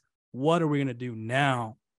things. What are we going to do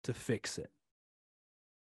now to fix it?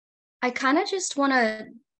 I kind of just want to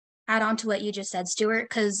add on to what you just said, Stuart,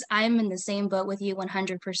 because I'm in the same boat with you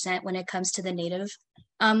 100% when it comes to the Native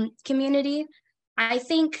community. I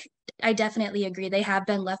think I definitely agree. They have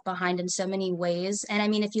been left behind in so many ways. And I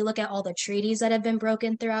mean, if you look at all the treaties that have been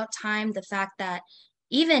broken throughout time, the fact that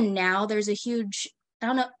even now there's a huge, I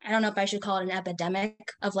don't know if I should call it an epidemic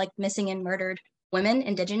of like missing and murdered women,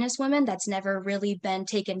 Indigenous women, that's never really been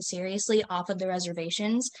taken seriously off of the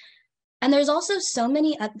reservations. And there's also so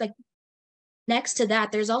many, like, next to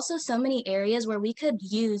that, there's also so many areas where we could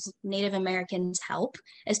use Native Americans' help,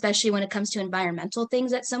 especially when it comes to environmental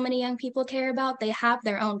things that so many young people care about. They have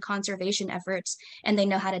their own conservation efforts and they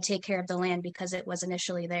know how to take care of the land because it was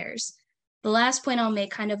initially theirs. The last point I'll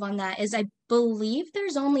make kind of on that is I believe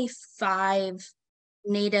there's only 5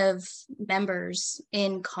 Native members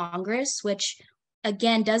in Congress, which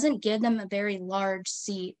again doesn't give them a very large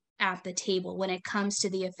seat at the table when it comes to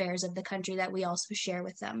the affairs of the country that we also share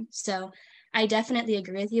with them. So I definitely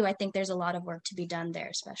agree with you. I think there's a lot of work to be done there,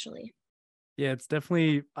 especially. Yeah, it's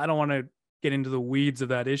definitely, I don't want to get into the weeds of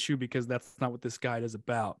that issue because that's not what this guide is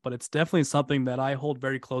about, but it's definitely something that I hold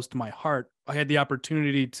very close to my heart. I had the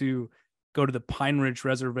opportunity to go to the Pine Ridge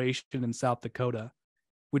Reservation in South Dakota,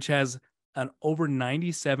 which has an over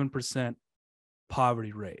 97%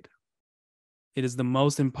 poverty rate. It is the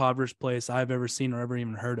most impoverished place I've ever seen or ever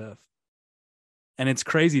even heard of. And it's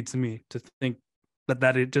crazy to me to think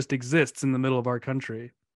that it just exists in the middle of our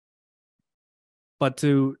country. But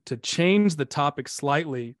to change the topic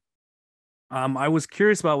slightly, I was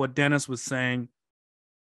curious about what Dennis was saying,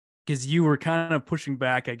 because you were kind of pushing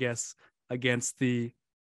back, I guess, against the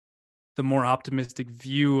more optimistic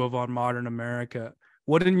view of on modern America.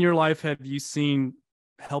 What in your life have you seen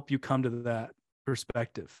help you come to that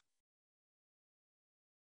perspective?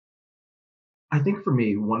 I think for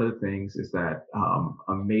me, one of the things is that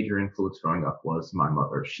a major influence growing up was my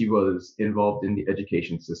mother. She was involved in the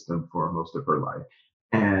education system for most of her life.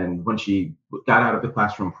 And when she got out of the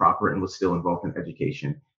classroom proper and was still involved in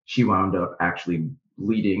education, she wound up actually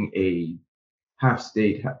leading a half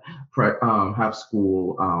state, half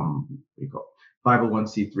school, what do you call it?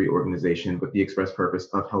 501c3 organization with the express purpose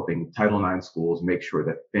of helping Title IX schools make sure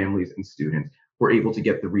that families and students were able to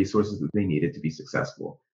get the resources that they needed to be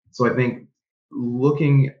successful. So I think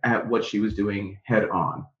looking at what she was doing head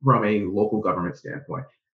on from a local government standpoint,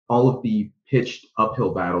 all of the pitched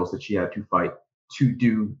uphill battles that she had to fight to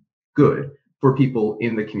do good for people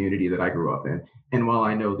in the community that I grew up in. And while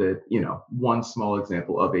I know that, one small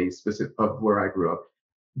example of of where I grew up,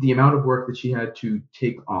 the amount of work that she had to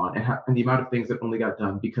take on and the amount of things that only got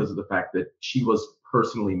done because of the fact that she was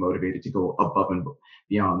personally motivated to go above and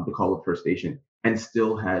beyond the call of her station and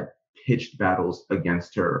still had pitched battles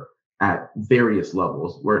against her at various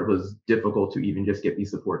levels where it was difficult to even just get the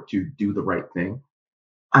support to do the right thing.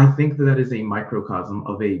 I think that is a microcosm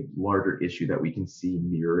of a larger issue that we can see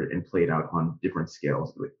mirrored and played out on different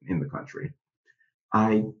scales in the country.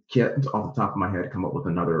 I can't off the top of my head come up with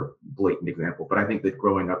another blatant example, but I think that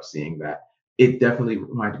growing up seeing that, it definitely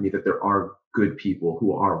reminded me that there are good people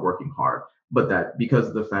who are working hard, but that because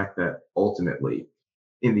of the fact that ultimately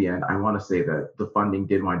in the end, I want to say that the funding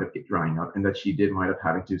did wind up drying up and that she did wind up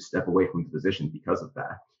having to step away from the position because of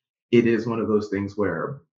that. It is one of those things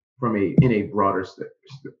where, in a broader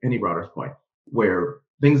point, where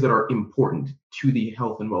things that are important to the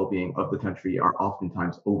health and well-being of the country are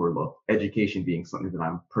oftentimes overlooked. Education being something that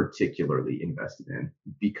I'm particularly invested in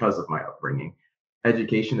because of my upbringing.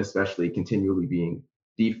 Education, especially, continually being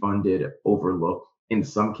defunded, overlooked, in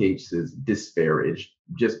some cases disparaged,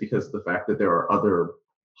 just because of the fact that there are other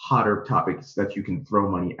hotter topics that you can throw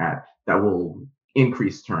money at that will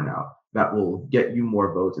increase turnout, that will get you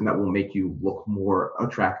more votes, and that will make you look more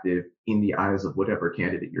attractive in the eyes of whatever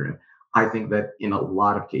candidate you're in. I think that in a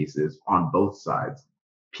lot of cases on both sides,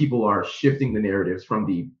 people are shifting the narratives from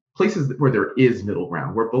the places where there is middle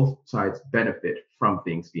ground, where both sides benefit from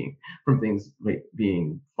things being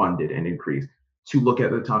funded and increased, to look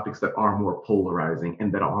at the topics that are more polarizing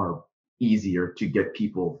and that are easier to get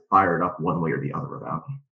people fired up one way or the other about.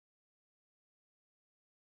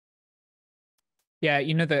 Yeah,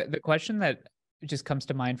 the question that just comes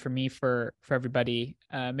to mind for me, for everybody,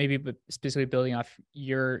 maybe but specifically building off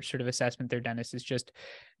your sort of assessment there, Dennis, is just,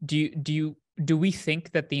 do we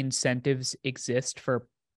think that the incentives exist for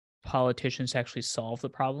politicians to actually solve the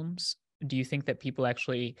problems? Do you think that people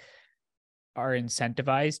actually are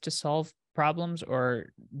incentivized to solve problems,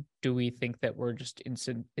 or do we think that we're just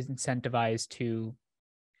incentivized to,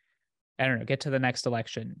 I don't know, get to the next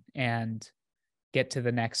election and get to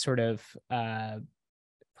the next sort of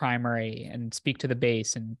primary and speak to the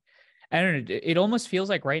base? And I don't know, it almost feels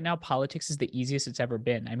like right now politics is the easiest it's ever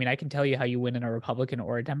been. I mean, I can tell you how you win in a Republican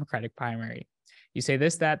or a Democratic primary. You say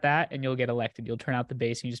this, that, and you'll get elected. You'll turn out the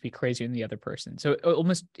base and you just be crazier than the other person. So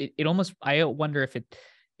it almost, I wonder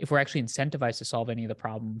if we're actually incentivized to solve any of the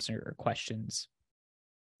problems or questions.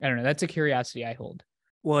 I don't know. That's a curiosity I hold.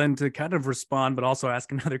 Well, and to kind of respond, but also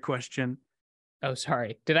ask another question. Oh,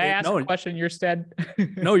 sorry. Did I ask a question in your stead?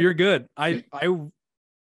 No, you're good.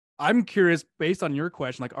 I'm curious, based on your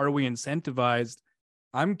question, like, are we incentivized?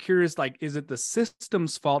 I'm curious, like, is it the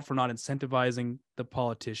system's fault for not incentivizing the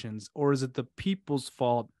politicians, or is it the people's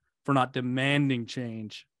fault for not demanding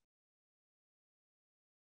change?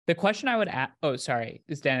 The question I would ask, oh, sorry,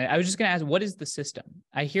 is Dan. I was just going to ask, what is the system?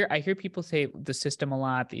 I hear people say the system a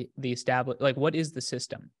lot, the established, like, what is the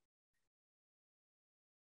system?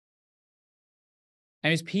 I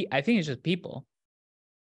mean, I think it's just people.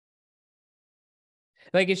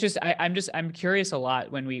 Like, it's just, I'm curious a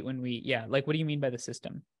lot when we, yeah, like, what do you mean by the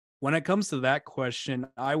system? When it comes to that question,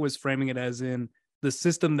 I was framing it as in the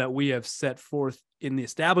system that we have set forth in the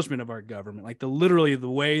establishment of our government, like literally the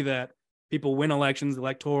way that people win elections, the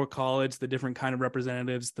electoral college, the different kind of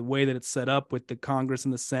representatives, the way that it's set up with the Congress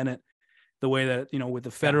and the Senate, the way that, with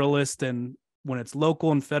the Federalist and when it's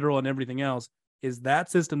local and federal and everything else. Is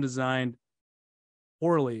that system designed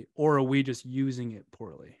poorly, or are we just using it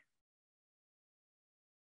poorly?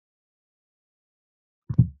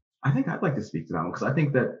 I think I'd like to speak to that one because I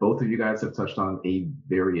think that both of you guys have touched on a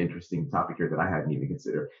very interesting topic here that I hadn't even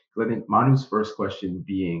considered. Because I think Manu's first question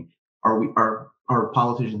being, are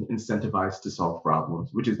politicians incentivized to solve problems?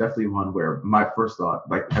 Which is definitely one where my first thought,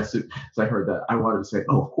 like as soon as I heard that, I wanted to say,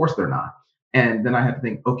 oh, of course they're not. And then I had to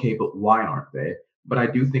think, okay, but why aren't they? But I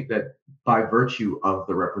do think that by virtue of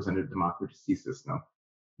the representative democracy system,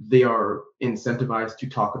 they are incentivized to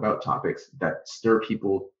talk about topics that stir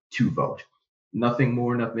people to vote. Nothing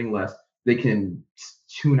more, nothing less. They can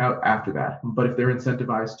tune out after that. But if they're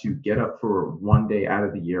incentivized to get up for one day out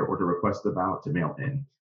of the year or to request the ballot to mail in,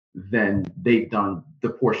 then they've done the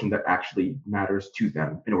portion that actually matters to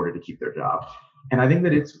them in order to keep their job. And I think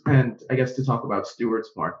that and I guess to talk about Stewart's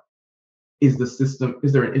part, is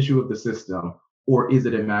there an issue of the system, or is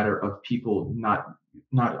it a matter of people not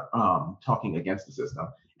talking against the system?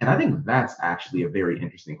 And I think that's actually a very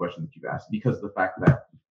interesting question that you've asked, because the fact that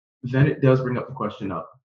then it does bring up the question of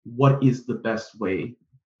what is the best way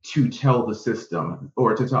to tell the system,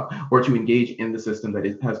 or to engage in the system that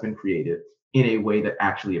has been created in a way that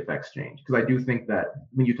actually affects change. Because I do think that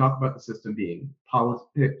when you talk about the system being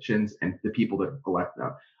politicians and the people that elect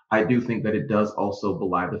them, I do think that it does also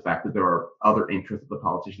belie the fact that there are other interests that the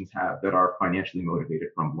politicians have that are financially motivated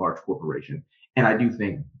from large corporations. And I do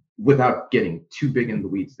think, without getting too big in the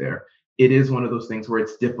weeds there, it is one of those things where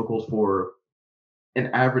it's difficult for an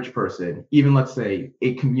average person, even let's say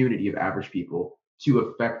a community of average people, to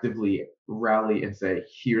effectively rally and say,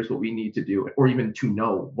 here's what we need to do, or even to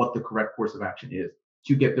know what the correct course of action is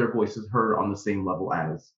to get their voices heard on the same level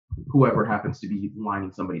as whoever happens to be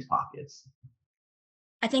lining somebody's pockets.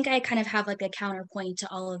 I think I kind of have like a counterpoint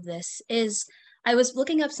to all of this. Is I was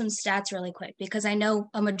looking up some stats really quick because I know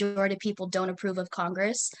a majority of people don't approve of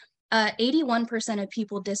Congress. 81% of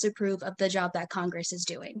people disapprove of the job that Congress is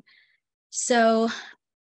doing. So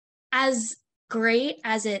as great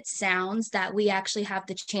as it sounds that we actually have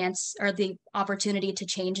the chance or the opportunity to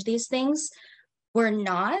change these things, we're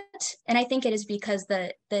not. And I think it is because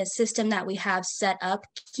the system that we have set up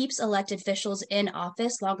keeps elected officials in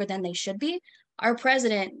office longer than they should be. Our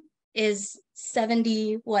president is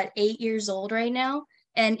 8 years old right now.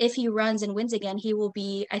 And if he runs and wins again, he will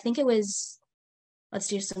be, I think it was, let's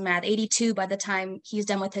do some math, 82 by the time he's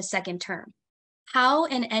done with his second term. How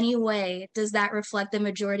in any way does that reflect the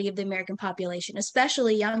majority of the American population,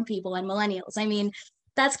 especially young people and millennials? I mean,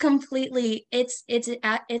 that's completely, it's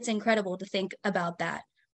incredible to think about that.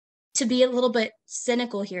 To be a little bit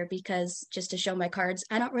cynical here, because just to show my cards,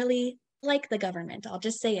 I don't really like the government. I'll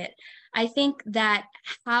just say it. I think that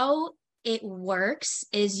how it works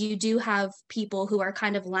is you do have people who are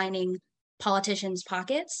kind of lining politicians'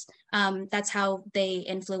 pockets. That's how they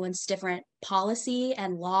influence different policy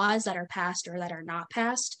and laws that are passed or that are not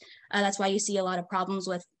passed. That's why you see a lot of problems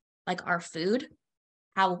with like our food,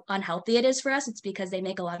 how unhealthy it is for us. It's because they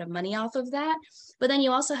make a lot of money off of that. But then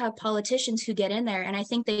you also have politicians who get in there, and I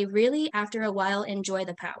think they really, after a while, enjoy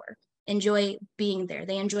the power, enjoy being there.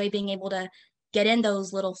 They enjoy being able to get in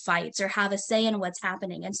those little fights or have a say in what's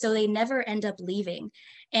happening. And so they never end up leaving.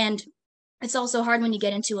 And it's also hard when you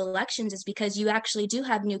get into elections, is because you actually do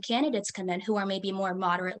have new candidates come in who are maybe more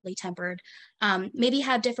moderately tempered, maybe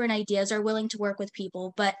have different ideas, are willing to work with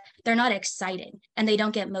people, but they're not exciting and they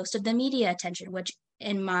don't get most of the media attention, which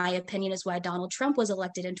in my opinion is why Donald Trump was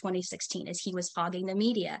elected in 2016, is he was hogging the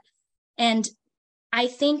media. And I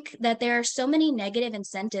think that there are so many negative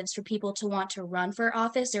incentives for people to want to run for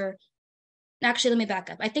office, or actually, let me back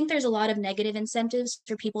up. I think there's a lot of negative incentives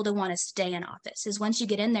for people to want to stay in office. Is once you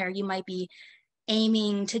get in there, you might be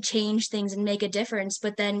aiming to change things and make a difference,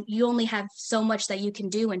 but then you only have so much that you can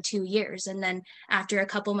do in 2 years. And then after a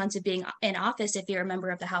couple months of being in office, if you're a member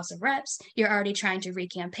of the House of Reps, you're already trying to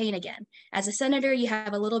recampaign again. As a senator, you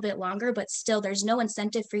have a little bit longer, but still there's no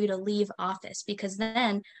incentive for you to leave office, because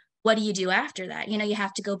then what do you do after that? You know, you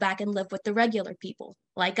have to go back and live with the regular people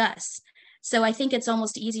like us. So I think it's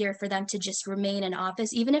almost easier for them to just remain in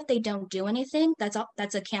office, even if they don't do anything.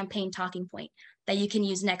 That's a campaign talking point that you can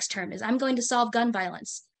use next term, is I'm going to solve gun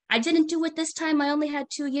violence. I didn't do it this time. I only had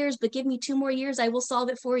 2 years, but give me 2 more years. I will solve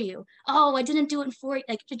it for you. Oh, I didn't do it for you.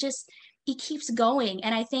 Like, he keeps going.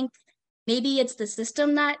 And I think maybe it's the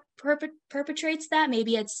system that perpetrates that.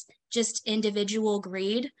 Maybe it's just individual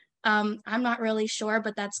greed. I'm not really sure,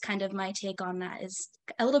 but that's kind of my take on that, is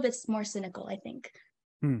a little bit more cynical, I think.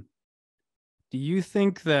 Do you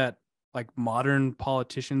think that like modern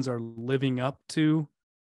politicians are living up to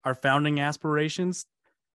our founding aspirations?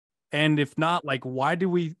 And if not, like, why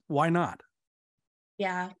not?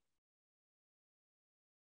 Yeah.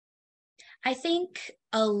 I think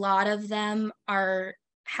a lot of them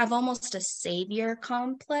have almost a savior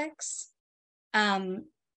complex,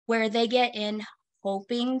 where they get in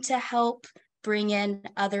hoping to help bring in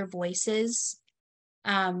other voices,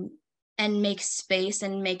 and make space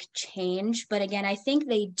and make change. But again, I think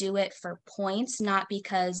they do it for points, not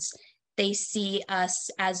because they see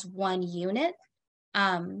us as one unit,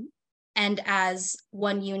 and as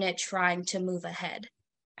one unit trying to move ahead.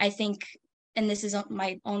 I think, and this is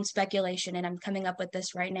my own speculation, and I'm coming up with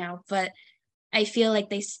this right now, but I feel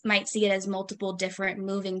like they might see it as multiple different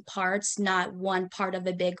moving parts, not one part of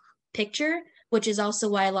a big picture, which is also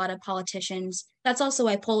why a lot of politicians, that's also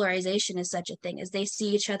why polarization is such a thing, is they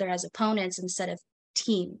see each other as opponents instead of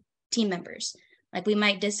team members. Like, we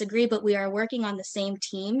might disagree, but we are working on the same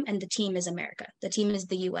team, and the team is America. The team is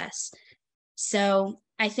the US. So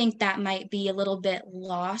I think that might be a little bit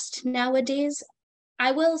lost nowadays.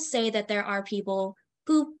 I will say that there are people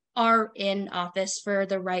who are in office for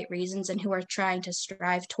the right reasons and who are trying to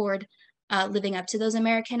strive toward living up to those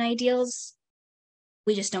American ideals.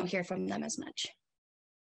 We just don't hear from them as much.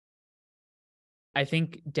 I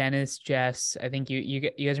think Dennis, Jess, I think you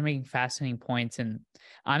guys are making fascinating points, and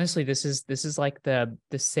honestly, this is like the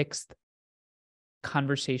sixth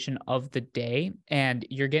conversation of the day, and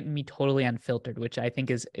you're getting me totally unfiltered, which I think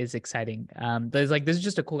is exciting. This is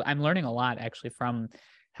just a cool. I'm learning a lot actually from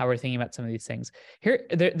how we're thinking about some of these things.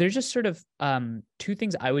 There's just sort of 2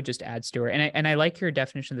 things I would just add, Stuart, and I like your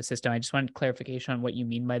definition of the system. I just wanted clarification on what you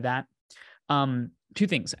mean by that. 2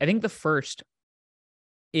 things. I think the first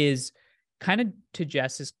is kind of to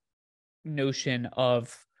Jess's notion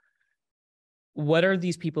of what are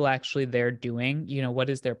these people actually there doing? You know, what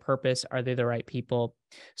is their purpose? Are they the right people?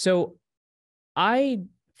 So I,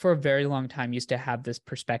 for a very long time, used to have this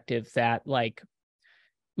perspective that, like,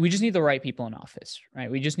 we just need the right people in office, right?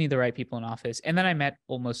 We just need the right people in office. And then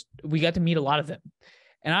we got to meet a lot of them.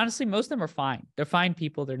 And honestly, most of them are fine. They're fine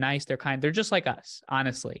people. They're nice. They're kind. They're just like us,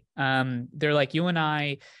 honestly. They're like you and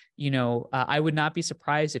I. I would not be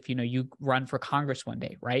surprised if, you run for Congress one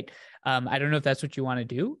day, right? I don't know if that's what you want to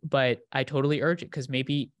do, but I totally urge it, because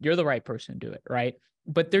maybe you're the right person to do it, right?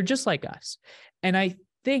 But they're just like us. And I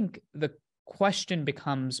think the question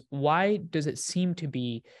becomes, why does it seem to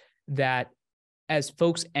be that as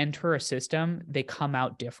folks enter a system, they come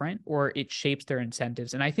out different, or it shapes their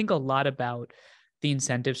incentives? And I think a lot about the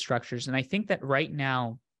incentive structures. And I think that right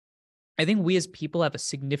now, I think we as people have a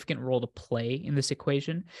significant role to play in this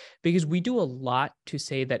equation, because we do a lot to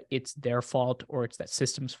say that it's their fault, or it's that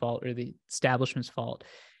system's fault, or the establishment's fault.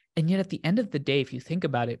 And yet at the end of the day, if you think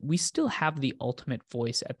about it, we still have the ultimate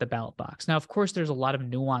voice at the ballot box. Now, of course, there's a lot of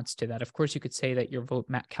nuance to that. Of course, you could say that your vote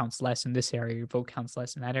counts less in this area, your vote counts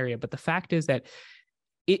less in that area. But the fact is that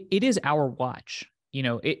it is our watch.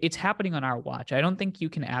 It's happening on our watch. I don't think you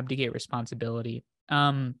can abdicate responsibility.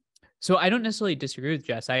 So I don't necessarily disagree with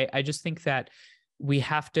Jess. I just think that we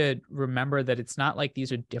have to remember that it's not like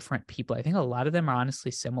these are different people. I think a lot of them are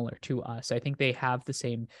honestly similar to us. I think they have the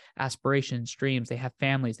same aspirations, dreams, they have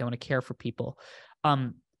families, they want to care for people.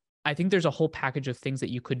 I think there's a whole package of things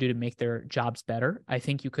that you could do to make their jobs better. I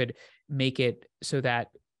think you could make it so that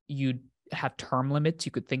you have term limits.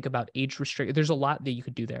 You could think about age restrict. There's a lot that you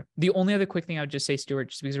could do there. The only other quick thing I would just say, Stuart,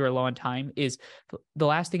 just because we're low on time, is the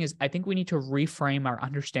last thing is I think we need to reframe our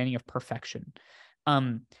understanding of perfection.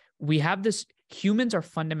 We have this, humans are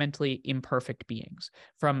fundamentally imperfect beings,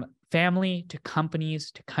 from family to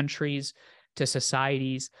companies to countries to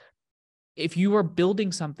societies. If you are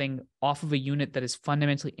building something off of a unit that is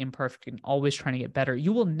fundamentally imperfect and always trying to get better,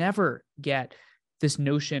 you will never get this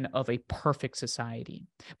notion of a perfect society.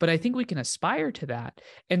 But I think we can aspire to that.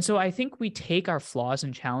 And so I think we take our flaws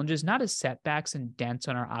and challenges not as setbacks and dents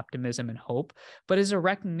on our optimism and hope, but as a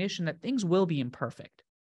recognition that things will be imperfect.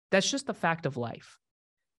 That's just the fact of life.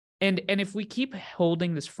 And if we keep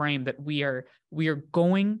holding this frame that we are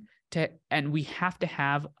going to, and we have to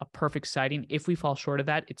have a perfect sighting, if we fall short of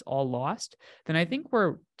that, it's all lost, then I think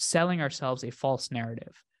we're selling ourselves a false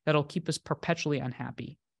narrative that'll keep us perpetually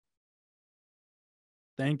unhappy.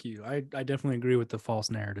 Thank you. I definitely agree with the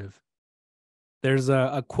false narrative. There's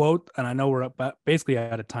a quote, and I know we're basically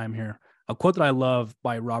out of time here, a quote that I love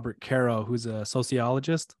by Robert Caro, who's a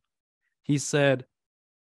sociologist. He said,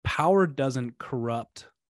 "Power doesn't corrupt,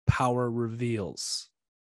 power reveals."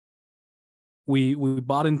 We've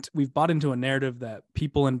bought into a narrative that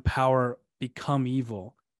people in power become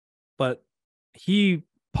evil, but he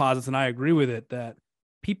posits, and I agree with it, that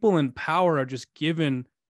people in power are just given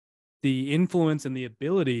the influence and the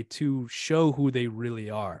ability to show who they really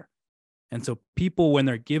are. And so people, when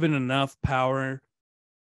they're given enough power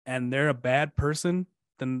and they're a bad person,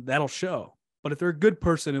 then that'll show. But if they're a good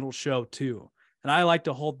person, it'll show too. And I like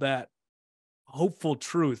to hold that hopeful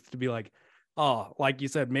truth to be like, oh, like you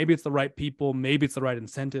said, maybe it's the right people, maybe it's the right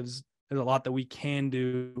incentives. There's a lot that we can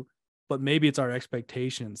do, but maybe it's our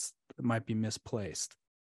expectations that might be misplaced.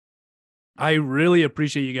 I really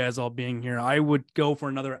appreciate you guys all being here. I would go for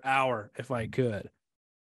another hour if I could.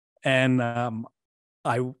 And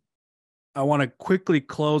I want to quickly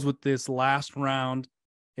close with this last round.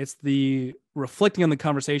 It's the reflecting on the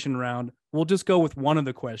conversation round. We'll just go with one of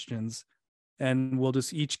the questions, and we'll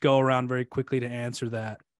just each go around very quickly to answer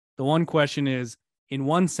that. The one question is, in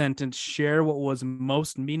one sentence, share what was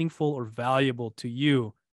most meaningful or valuable to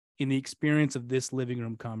you in the experience of this living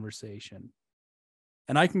room conversation.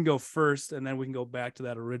 And I can go first, and then we can go back to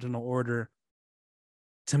that original order.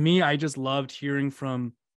 To me, I just loved hearing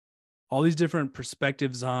from all these different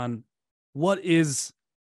perspectives on what is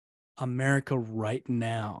America right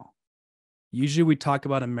now. Usually we talk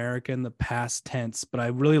about America in the past tense, but I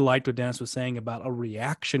really liked what Dennis was saying about a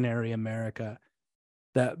reactionary America,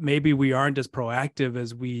 that maybe we aren't as proactive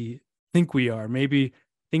as we think we are. Maybe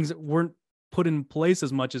things weren't put in place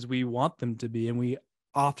as much as we want them to be, and we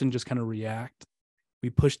often just kind of react. We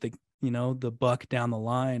push the buck down the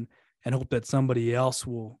line and hope that somebody else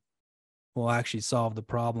will actually solve the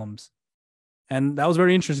problems. And that was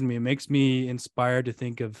very interesting to me. It makes me inspired to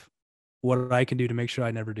think of what I can do to make sure I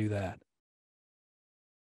never do that.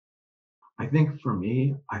 I think for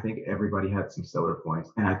me, I think everybody had some stellar points.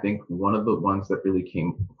 And I think one of the ones that really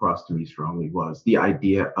came across to me strongly was the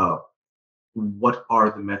idea of what are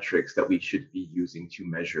the metrics that we should be using to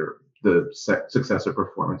measure the success or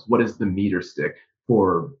performance? What is the meter stick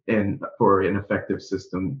for an effective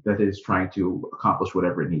system that is trying to accomplish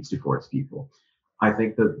whatever it needs to for its people? I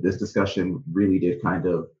think that this discussion really did kind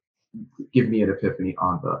of give me an epiphany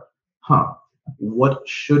on what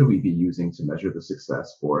should we be using to measure the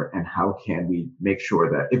success for it, and how can we make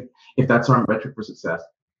sure that if that's our metric for success,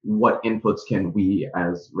 what inputs can we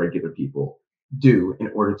as regular people do in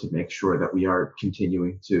order to make sure that we are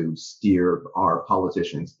continuing to steer our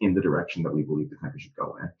politicians in the direction that we believe the country should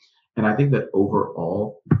go in. And I think that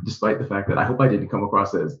overall, despite the fact that I hope I didn't come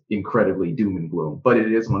across as incredibly doom and gloom, but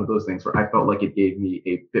it is one of those things where I felt like it gave me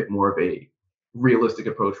a bit more of a realistic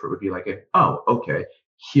approach, where it would be like, oh, okay,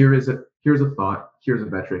 here's a thought, here's a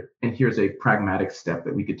metric, and here's a pragmatic step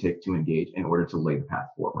that we could take to engage in order to lay the path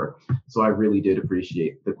forward. So I really did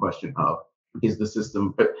appreciate the question of, is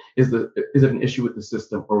it an issue with the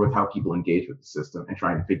system or with how people engage with the system, and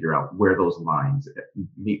trying to figure out where those lines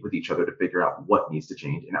meet with each other to figure out what needs to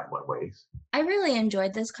change and at what ways. I really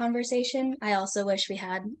enjoyed this conversation. I also wish we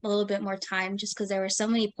had a little bit more time, just because there were so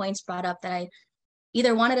many points brought up that I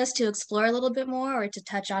either wanted us to explore a little bit more or to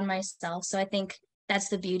touch on myself. So I think that's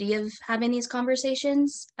the beauty of having these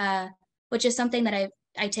conversations, which is something that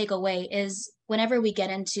I take away, is whenever we get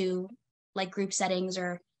into like group settings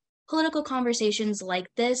or political conversations like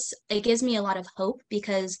this, it gives me a lot of hope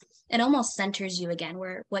because it almost centers you again,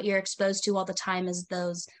 where what you're exposed to all the time is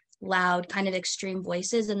those loud, kind of extreme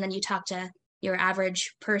voices. And then you talk to your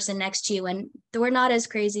average person next to you, and we're not as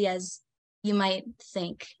crazy as you might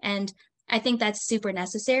think. And I think that's super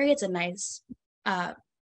necessary. It's a nice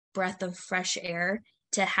breath of fresh air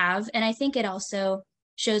to have. And I think it also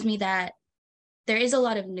shows me that there is a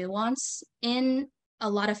lot of nuance in a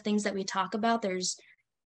lot of things that we talk about. There's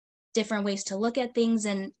different ways to look at things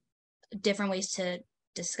and different ways to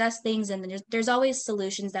discuss things. And there's always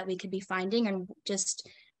solutions that we could be finding and just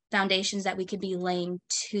foundations that we could be laying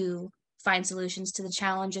to find solutions to the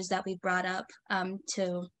challenges that we brought up,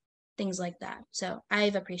 to things like that. So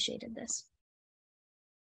I've appreciated this.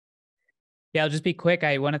 Yeah, I'll just be quick.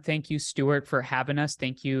 I want to thank you, Stuart, for having us.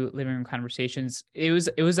 Thank you, Living Room Conversations. It was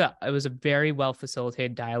a very well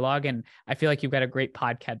facilitated dialogue, and I feel like you've got a great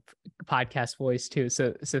podcast voice too.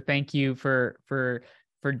 So thank you for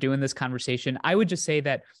doing this conversation. I would just say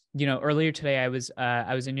that, earlier today I was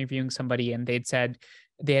interviewing somebody, and they'd said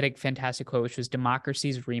they had a fantastic quote, which was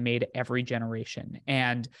 "Democracy's remade every generation."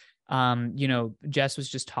 And Jess was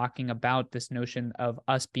just talking about this notion of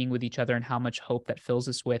us being with each other and how much hope that fills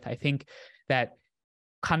us with. I think that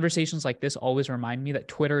conversations like this always remind me that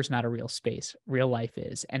Twitter is not a real space. Real life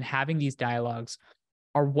is. And having these dialogues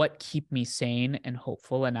are what keep me sane and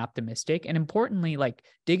hopeful and optimistic. And importantly, like,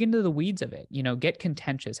 dig into the weeds of it, get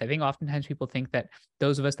contentious. I think oftentimes people think that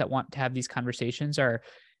those of us that want to have these conversations are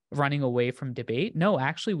running away from debate. No,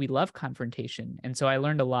 actually, we love confrontation. And so I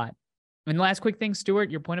learned a lot. And the last quick thing,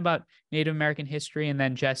 Stuart, your point about Native American history, and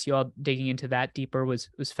then Jess, you all digging into that deeper was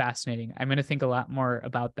fascinating. I'm going to think a lot more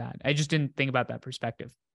about that. I just didn't think about that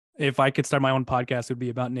perspective. If I could start my own podcast, it would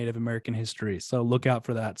be about Native American history. So look out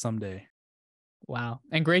for that someday. Wow.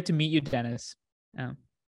 And great to meet you, Dennis.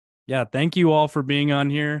 Yeah. Thank you all for being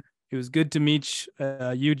on here. It was good to meet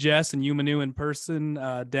you, Jess, and you, Manu, in person.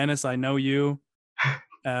 Dennis, I know you,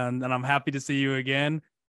 and I'm happy to see you again.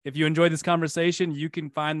 If you enjoyed this conversation, you can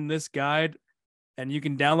find this guide and you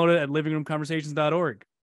can download it at livingroomconversations.org.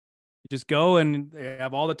 You just go and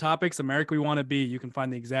have all the topics, America we want to be. You can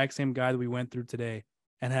find the exact same guide that we went through today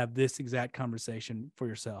and have this exact conversation for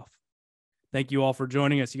yourself. Thank you all for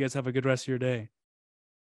joining us. You guys have a good rest of your day.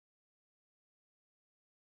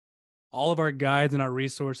 All of our guides and our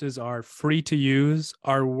resources are free to use.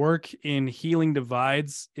 Our work in healing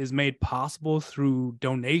divides is made possible through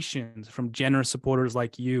donations from generous supporters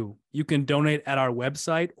like you. You can donate at our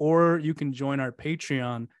website, or you can join our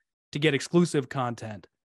Patreon to get exclusive content.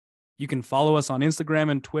 You can follow us on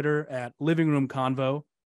Instagram and Twitter at Living Room Convo,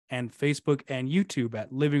 and Facebook and YouTube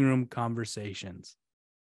at Living Room Conversations.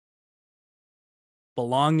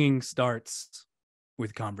 Belonging starts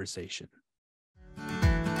with conversation.